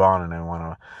to move on, and I want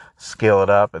to scale it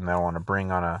up, and then I want to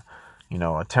bring on a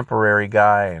temporary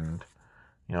guy, and,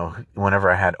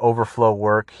 whenever I had overflow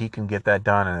work, he can get that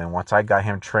done. And then once I got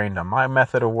him trained on my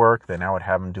method of work, then I would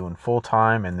have him doing full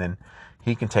time, and then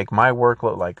he can take my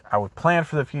workload. Like, I would plan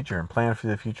for the future and plan for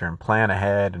the future and plan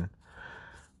ahead. And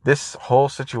this whole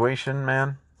situation,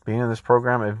 man, being in this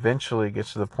program eventually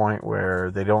gets to the point where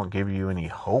they don't give you any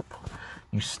hope.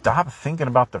 You stop thinking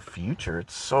about the future.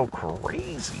 It's so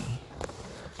crazy.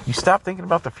 You stop thinking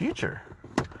about the future.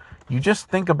 You just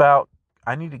think about,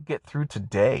 I need to get through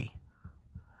today.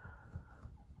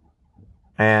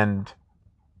 And,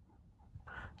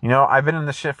 I've been in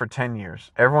this shit for 10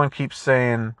 years. Everyone keeps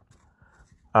saying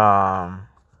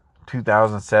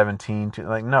 2017.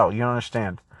 No, you don't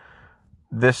understand.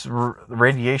 This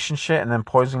radiation shit and then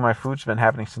poisoning my food's been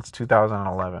happening since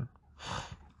 2011.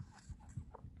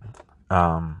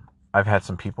 I've had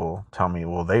some people tell me,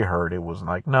 well, they heard it was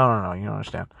like, no, you don't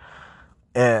understand.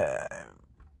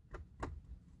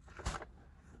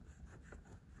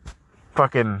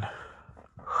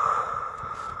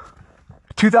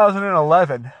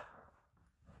 2011.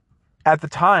 At the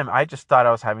time, I just thought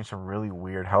I was having some really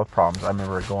weird health problems. I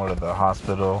remember going to the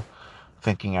hospital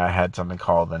thinking I had something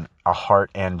called a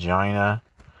heart angina.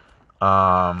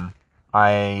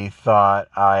 I thought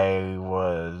I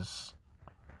was...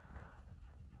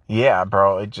 Yeah,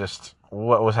 bro,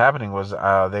 what was happening was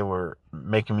they were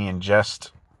making me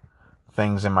ingest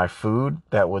things in my food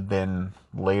that would then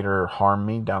later harm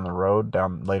me down the road,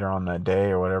 later on that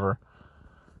day or whatever.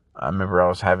 I remember I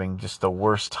was having just the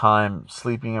worst time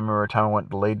sleeping. I remember a time I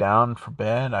went to lay down for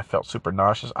bed. I felt super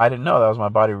nauseous. I didn't know that was my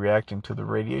body reacting to the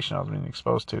radiation I was being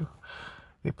exposed to.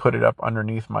 They put it up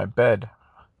underneath my bed.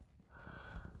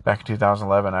 Back in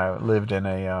 2011, I lived in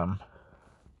an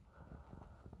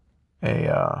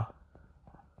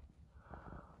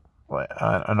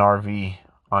RV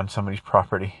on somebody's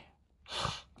property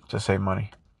to save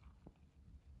money,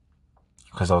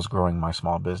 because I was growing my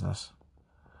small business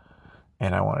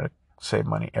and I wanted to save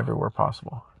money everywhere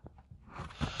possible.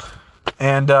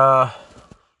 And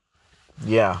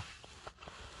yeah,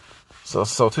 so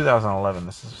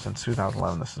 2011, since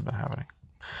 2011 this has been happening.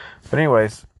 But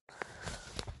anyways,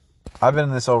 I've been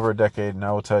in this over a decade, and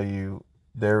I will tell you,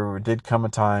 there did come a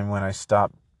time when I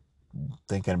stopped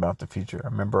thinking about the future. I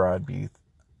remember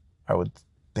I would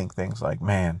think things like,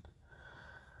 man,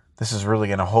 this is really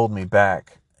going to hold me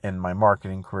back in my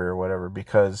marketing career or whatever,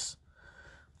 because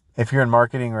if you're in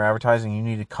marketing or advertising, you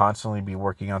need to constantly be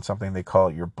working on something. They call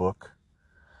it your book.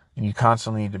 And you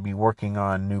constantly need to be working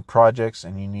on new projects,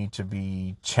 and you need to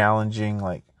be challenging,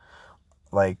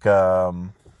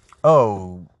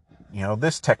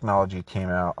 this technology came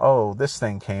out. Oh, this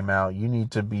thing came out. You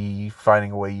need to be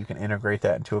finding a way you can integrate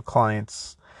that into a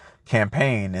client's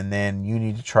campaign, and then you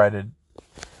need to try to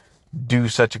do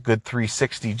such a good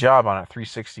 360 job on it.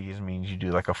 360 means you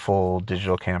do like a full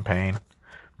digital campaign,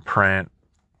 print,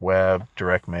 web,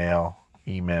 direct mail,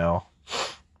 email,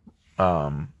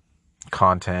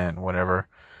 content, whatever,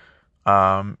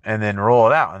 and then roll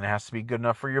it out, and it has to be good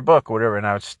enough for your book or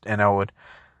whatever.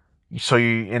 So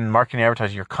you, in marketing and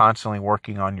advertising, you're constantly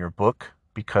working on your book,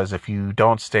 because if you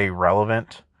don't stay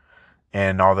relevant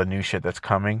and all the new shit that's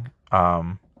coming,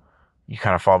 you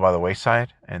kind of fall by the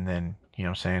wayside, and then, you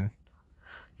know what I'm saying,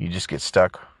 you just get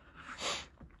stuck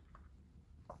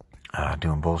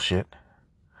doing bullshit.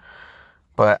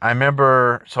 But I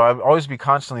remember, so I'd always be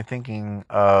constantly thinking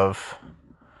of,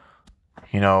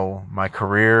 my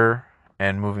career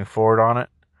and moving forward on it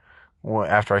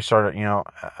after I started,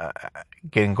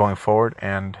 going forward.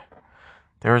 And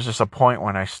there was just a point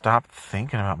when I stopped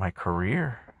thinking about my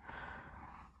career.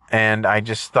 And I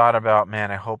just thought about,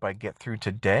 man, I hope I get through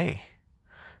today.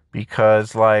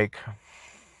 Because, like,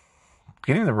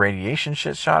 getting the radiation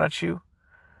shit shot at you,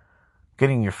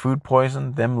 getting your food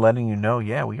poisoned, them letting you know,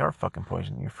 yeah, we are fucking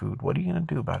poisoning your food. What are you going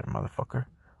to do about it, motherfucker?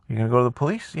 You going to go to the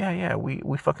police? Yeah,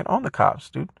 we fucking own the cops,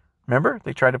 dude. Remember?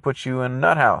 They tried to put you in a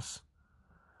nut house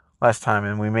last time,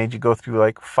 and we made you go through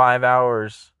like 5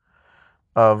 hours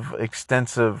of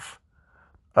extensive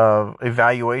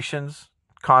evaluations,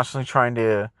 constantly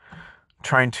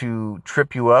trying to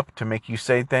trip you up to make you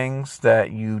say things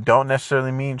that you don't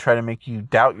necessarily mean, try to make you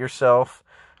doubt yourself,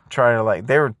 try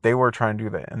to they were trying to do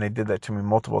that, and they did that to me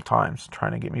multiple times,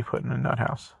 trying to get me put in a nut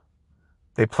house.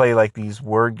 They play like these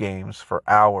word games for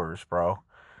hours, bro,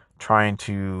 trying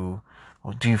to.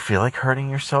 Well, do you feel like hurting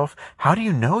yourself? How do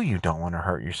you know you don't want to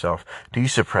hurt yourself? Do you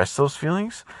suppress those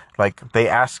feelings? Like they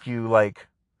ask you like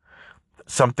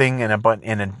something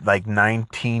in like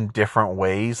 19 different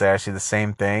ways. They ask you the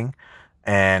same thing,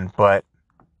 but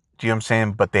do you know what I'm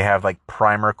saying? But they have like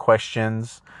primer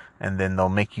questions, and then they'll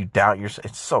make you doubt yourself.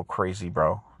 It's so crazy,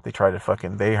 bro. They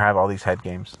have all these head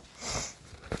games.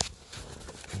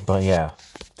 But yeah,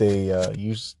 they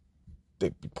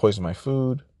poison my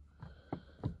food,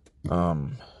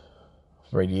 um,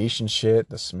 radiation shit,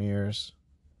 the smears,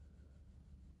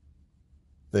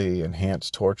 the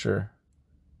enhanced torture.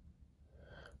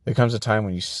 There comes a time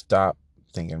when you stop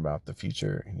thinking about the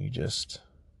future and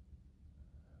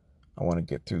I want to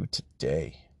get through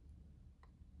today.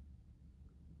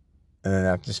 And then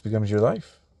that just becomes your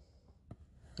life.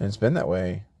 And it's been that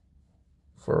way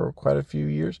for quite a few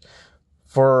years.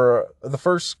 For the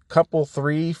first couple,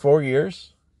 3-4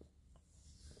 years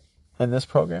in this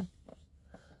program,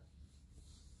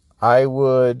 I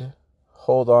would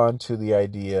hold on to the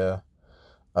idea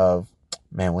of,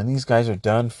 man, when these guys are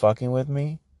done fucking with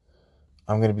me,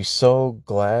 I'm going to be so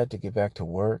glad to get back to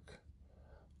work.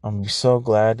 I'm going to be so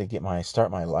glad to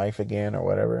start my life again or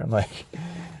whatever. And like,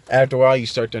 after a while, you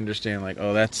start to understand, like,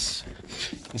 oh, it's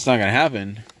not going to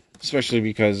happen, especially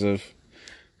because of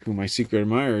who my secret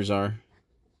admirers are.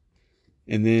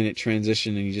 And then it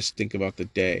transitioned and you just think about the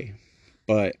day.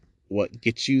 But what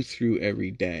gets you through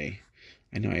every day,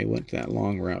 I know I went that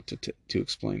long route to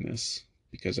explain this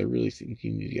because I really think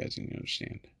you guys can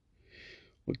understand.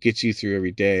 What gets you through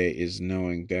every day is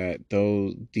knowing that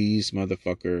these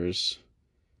motherfuckers,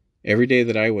 every day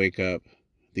that I wake up,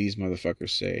 these motherfuckers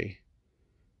say,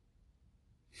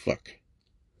 fuck.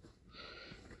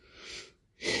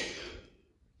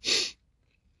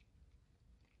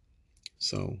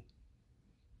 So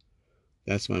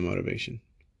that's my motivation.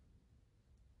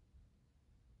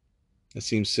 That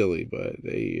seems silly, but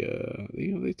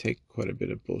they take quite a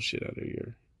bit of bullshit out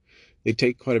of they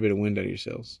take quite a bit of wind out of your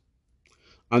sails.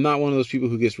 I'm not one of those people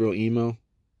who gets real emo.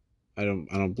 I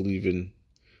don't believe in.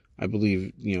 I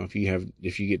believe,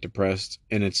 if you get depressed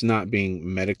and it's not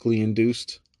being medically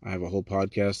induced. I have a whole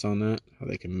podcast on that, how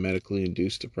they can medically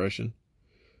induce depression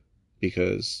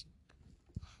because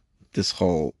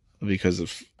because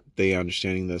of they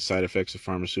understanding the side effects of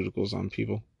pharmaceuticals on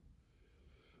people.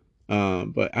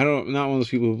 But I'm not one of those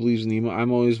people who believes in emo.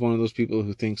 I'm always one of those people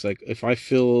who thinks like, if I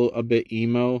feel a bit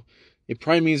emo, it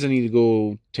probably means I need to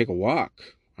go take a walk.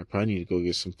 I probably need to go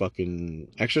get some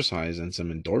fucking exercise and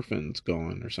some endorphins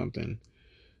going or something.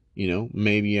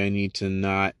 Maybe I need to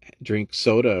not drink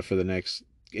soda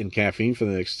and caffeine for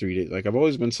the next 3 days. Like, I've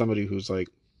always been somebody who's like,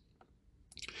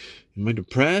 am I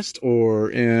depressed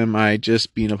or am I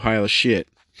just being a pile of shit?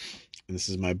 And this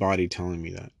is my body telling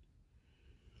me that.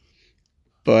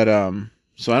 But,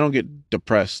 so I don't get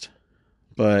depressed.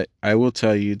 But I will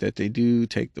tell you that they do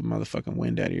take the motherfucking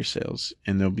wind out of your sails.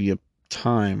 And there'll be a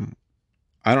time,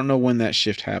 I don't know when that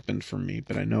shift happened for me,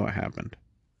 but I know it happened.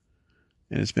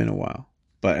 And it's been a while.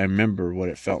 But I remember what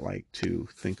it felt like to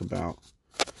think about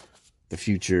the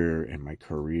future and my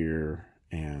career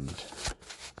and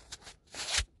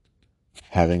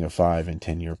having a 5 and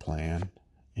 10-year plan.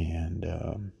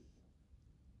 And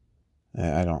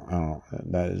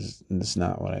that's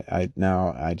not what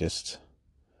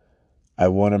I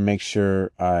want to make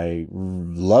sure I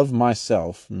love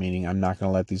myself, meaning I'm not going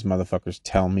to let these motherfuckers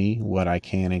tell me what I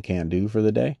can and can't do for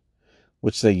the day,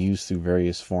 which they use through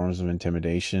various forms of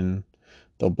intimidation.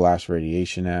 They'll blast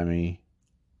radiation at me.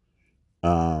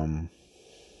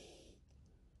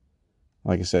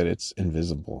 Like I said, it's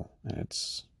invisible, and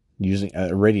it's using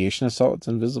a radiation assault. It's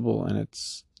invisible, and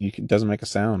it doesn't make a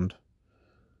sound.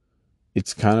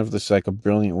 it's kind of just like a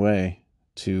brilliant way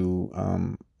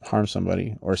to harm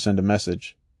somebody or send a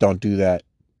message. Don't do that.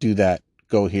 Do that.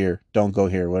 Go here. Don't go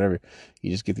here. Whatever.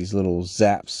 You just get these little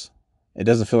zaps. It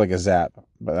doesn't feel like a zap,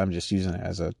 but I'm just using it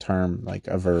as a term, like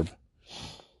a verb.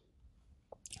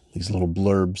 These little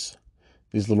blurbs,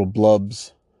 these little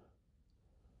blubs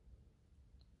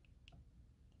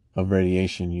of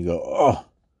radiation. You go, oh,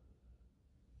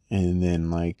 and then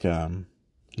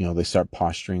they start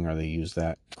posturing, or they use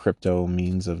that crypto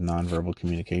means of nonverbal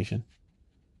communication.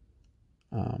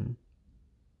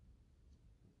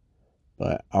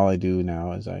 But all I do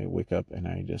now is I wake up and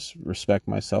I just respect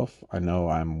myself. I know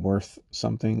I'm worth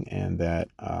something, and that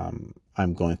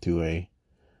I'm going through a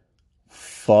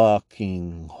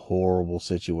fucking horrible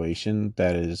situation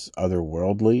that is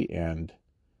otherworldly, and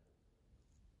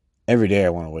every day I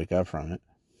want to wake up from it.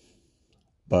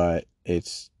 But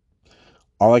it's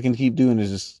all I can keep doing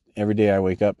is just every day I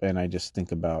wake up and I just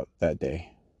think about that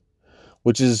day,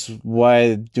 which is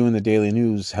why doing the daily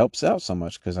news helps out so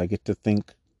much, because I get to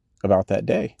think about that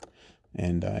day,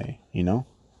 and I,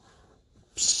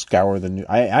 scour the news.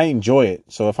 I enjoy it.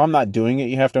 So if I'm not doing it,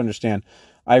 you have to understand,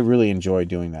 I really enjoy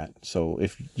doing that. So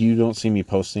if you don't see me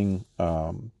posting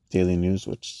daily news,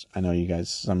 which I know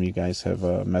some of you guys have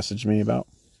messaged me about,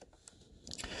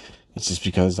 it's just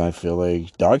because I feel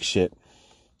like dog shit.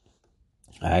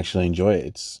 I actually enjoy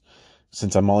it.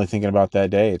 Since I'm only thinking about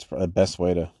that day, it's the best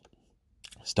way to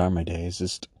start my day is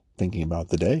just thinking about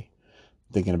the day,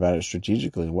 thinking about it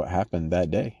strategically, what happened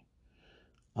that day.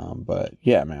 But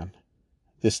yeah, man,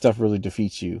 this stuff really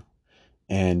defeats you,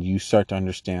 and you start to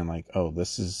understand, like, oh,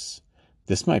 this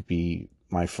might be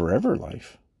my forever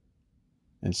life.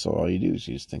 And so all you do is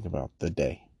you just think about the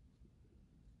day,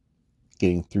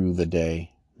 getting through the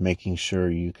day, making sure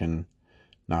you can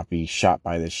not be shot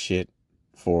by this shit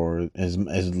for as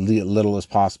little as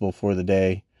possible for the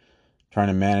day, trying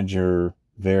to manage your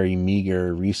very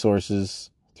meager resources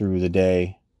through the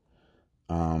day,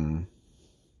 and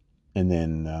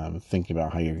then thinking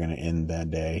about how you're going to end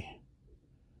that day,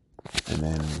 and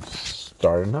then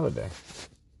start another day.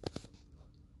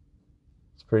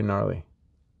 It's pretty gnarly.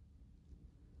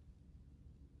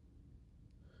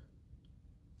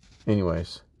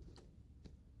 Anyways,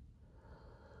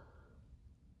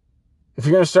 if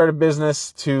you're going to start a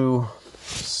business to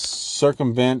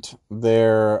circumvent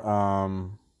their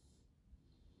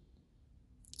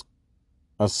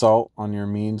assault on your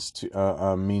means to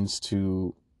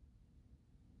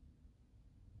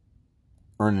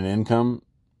earn an income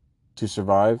to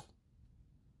survive,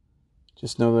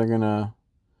 just know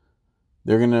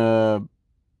they're gonna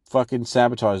fucking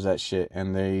sabotage that shit,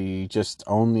 and they just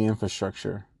own the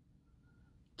infrastructure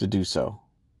to do so.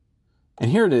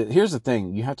 And here's the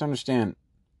thing, you have to understand,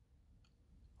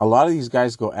 a lot of these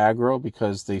guys go aggro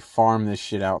because they farm this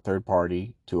shit out third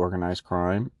party to organized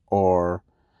crime,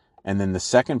 and then the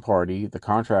second party, the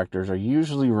contractors, are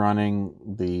usually running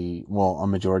a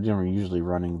majority of them are usually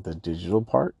running the digital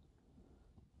part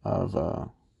of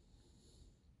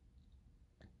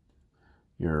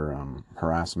your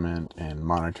harassment and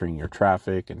monitoring your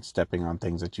traffic and stepping on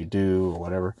things that you do or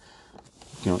whatever.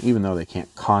 Even though they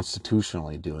can't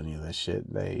constitutionally do any of this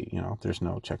shit, there's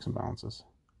no checks and balances.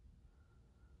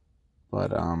 But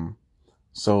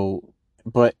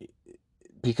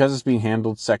because it's being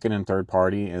handled second and third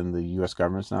party, and the U.S.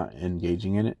 government's not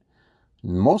engaging in it,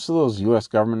 most of those U.S.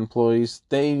 government employees,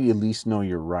 they at least know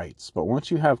your rights. But once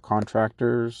you have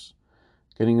contractors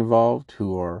getting involved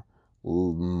who are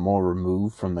more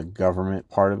removed from the government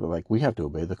part of it, like, we have to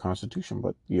obey the Constitution,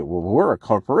 but we're a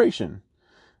corporation,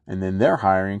 and then they're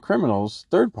hiring criminals,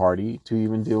 third party, to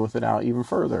even deal with it out even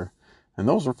further, and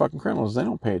those are fucking criminals. They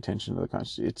don't pay attention to the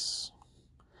Constitution.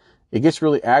 It gets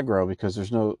really aggro because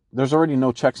there's already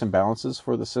no checks and balances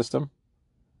for the system,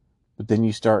 but then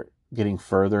you start getting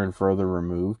further and further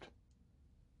removed,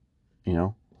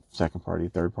 second party,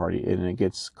 third party, and it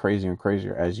gets crazier and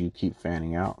crazier as you keep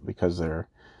fanning out, because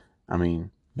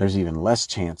there's even less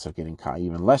chance of getting caught,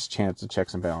 even less chance of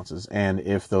checks and balances. And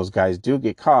if those guys do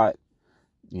get caught,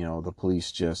 the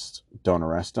police just don't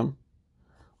arrest them,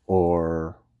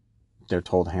 or they're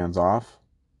told hands off.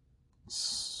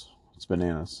 It's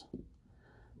bananas.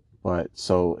 But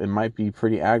so it might be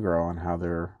pretty aggro on how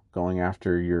they're going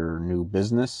after your new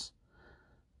business.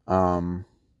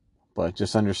 But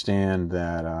just understand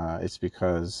that it's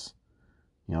because,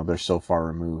 they're so far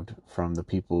removed from the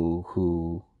people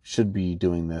who should be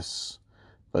doing this,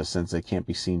 but since they can't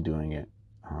be seen doing it,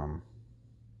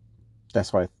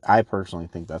 that's why I personally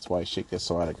think that's why shit gets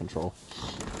so out of control.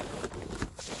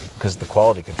 Because the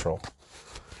quality control.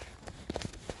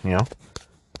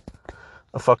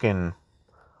 A fucking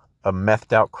a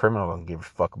methed out criminal doesn't give a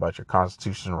fuck about your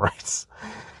constitutional rights.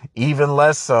 Even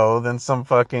less so than some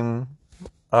fucking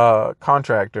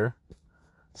contractor,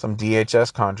 some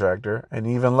DHS contractor, and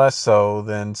even less so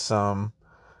than some,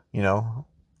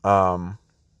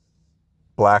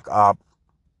 black op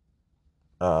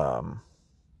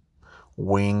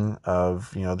wing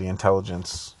of, the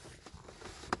intelligence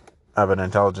of an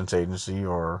intelligence agency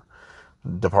or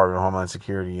Department of Homeland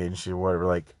Security agency or whatever,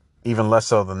 like, even less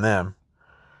so than them.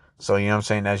 So, you know what I'm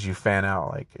saying? As you fan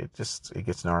out, like, it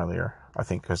gets gnarlier, I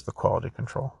think, because the quality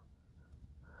control.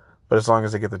 But as long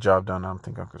as they get the job done, I don't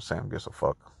think Uncle Sam gives a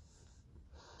fuck.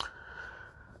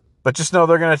 But just know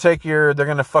they're going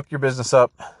to fuck your business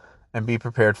up, and be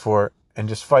prepared for it, and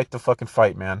just fight the fucking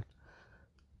fight, man.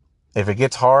 If it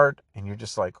gets hard and you're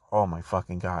just like, oh my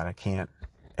fucking God, I can't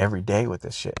every day with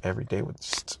this shit,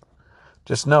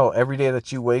 just know every day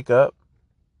that you wake up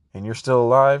and you're still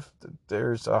alive,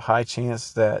 there's a high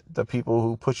chance that the people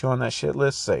who put you on that shit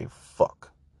list say,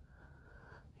 fuck,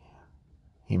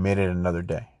 he made it another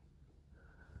day.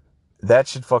 That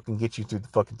should fucking get you through the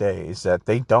fucking day, is that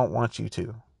they don't want you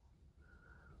to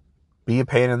be a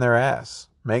pain in their ass.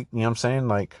 You know what I'm saying?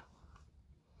 Like,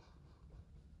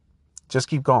 just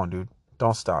keep going, dude.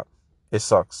 Don't stop. It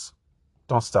sucks.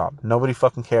 Don't stop. Nobody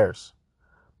fucking cares.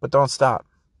 But don't stop.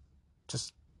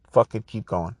 Just fucking keep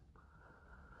going.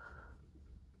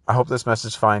 I hope this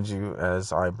message finds you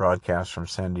as I broadcast from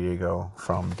San Diego,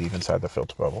 from deep inside the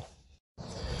filter bubble.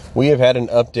 We have had an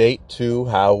update to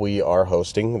how we are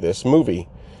hosting this movie.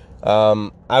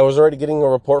 I was already getting a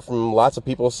report from lots of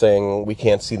people saying we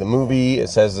can't see the movie. It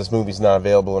says this movie's not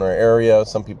available in our area.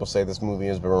 Some people say this movie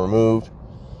has been removed.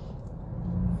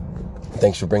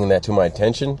 Thanks for bringing that to my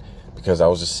attention, because I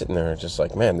was just sitting there just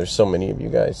like, man, there's so many of you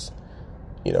guys,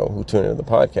 who tune into the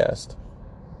podcast.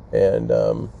 And, you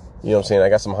know what I'm saying? I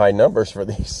got some high numbers for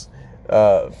these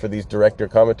director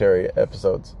commentary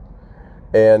episodes.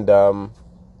 And,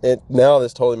 now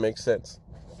this totally makes sense,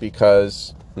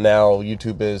 because now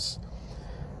YouTube has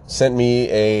sent me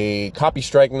a copy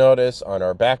strike notice on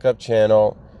our backup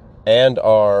channel and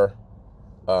our,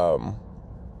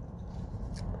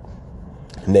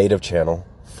 native channel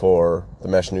for the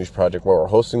Mesh News Project, where we're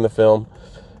hosting the film.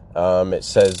 It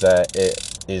says that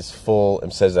it's full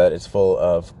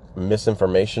of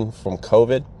misinformation from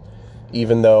COVID,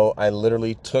 even though I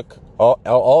literally took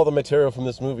all the material from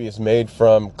this movie is made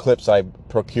from clips I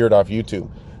procured off YouTube.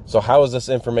 So how is this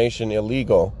information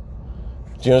illegal?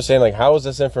 Do you understand? Like, how is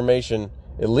this information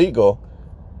illegal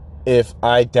if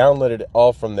I downloaded it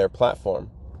all from their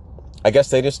platform? I guess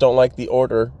they just don't like the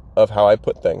order of how I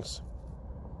put things.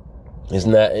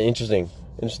 Isn't that interesting?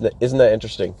 Isn't that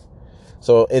interesting?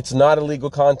 So it's not illegal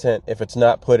content if it's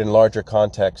not put in larger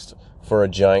context for a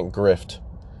giant grift.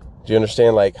 Do you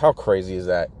understand? Like, how crazy is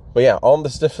that? But yeah, all the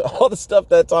stuff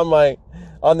that's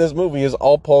on this movie is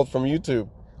all pulled from YouTube,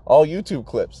 all YouTube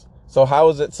clips. So how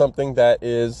is it something that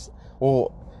is,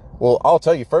 well, I'll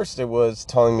tell you. First, it was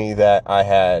telling me that I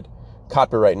had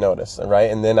copyright notice, right?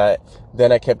 And then I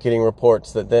kept getting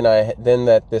reports that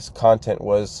that this content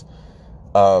was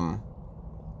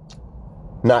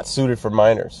not suited for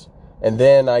minors. And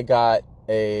then I got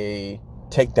a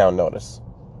takedown notice,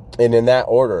 and in that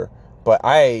order. But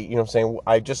I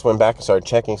just went back and started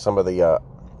checking some of the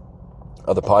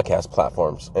other podcast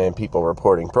platforms, and people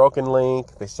reporting broken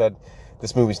link. They said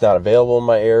this movie's not available in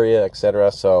my area,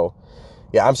 etc. So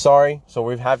yeah, I'm sorry. So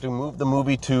we've had to move the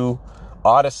movie to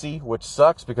Odyssey, which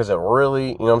sucks, because it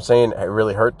really, it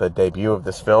really hurt the debut of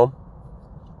this film.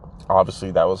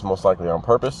 Obviously, that was most likely on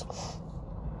purpose.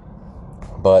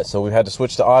 But so we had to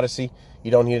switch to Odyssey.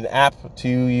 You don't need an app to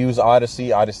use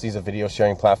Odyssey. Odyssey is a video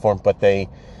sharing platform, but they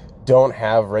don't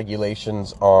have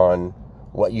regulations on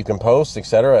what you can post,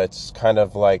 etc. It's kind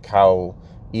of like how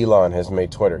Elon has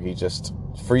made Twitter. He just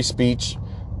free speech.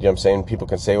 People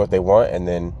can say what they want, and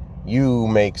then you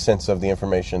make sense of the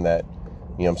information that,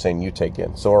 you take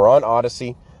in. So we're on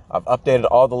Odyssey. I've updated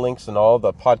all the links in all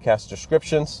the podcast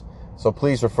descriptions. So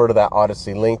please refer to that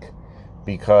Odyssey link,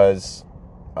 because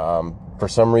for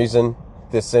some reason,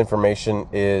 this information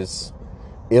is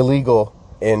illegal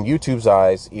in YouTube's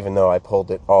eyes, even though I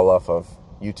pulled it all off of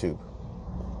YouTube.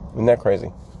 Isn't that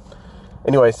crazy?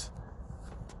 Anyways,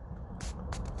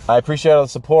 I appreciate all the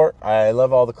support. I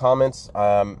love all the comments.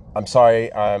 I'm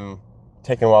sorry I'm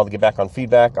taking a while to get back on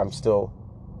feedback. I'm still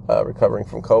recovering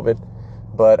from COVID.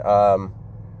 But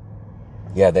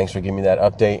yeah, thanks for giving me that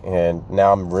update. And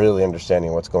now I'm really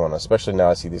understanding what's going on, especially now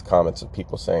I see these comments of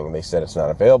people saying they said it's not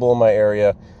available in my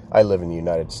area. I live in the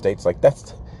United States. Like,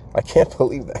 I can't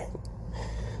believe that.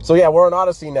 So yeah, we're on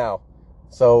Odyssey now.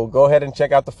 So go ahead and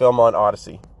check out the film on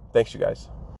Odyssey. Thanks, you guys.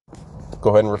 go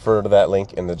ahead and refer to that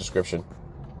link in the description.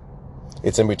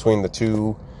 It's in between the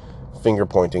two finger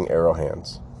pointing arrow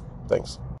hands. Thanks.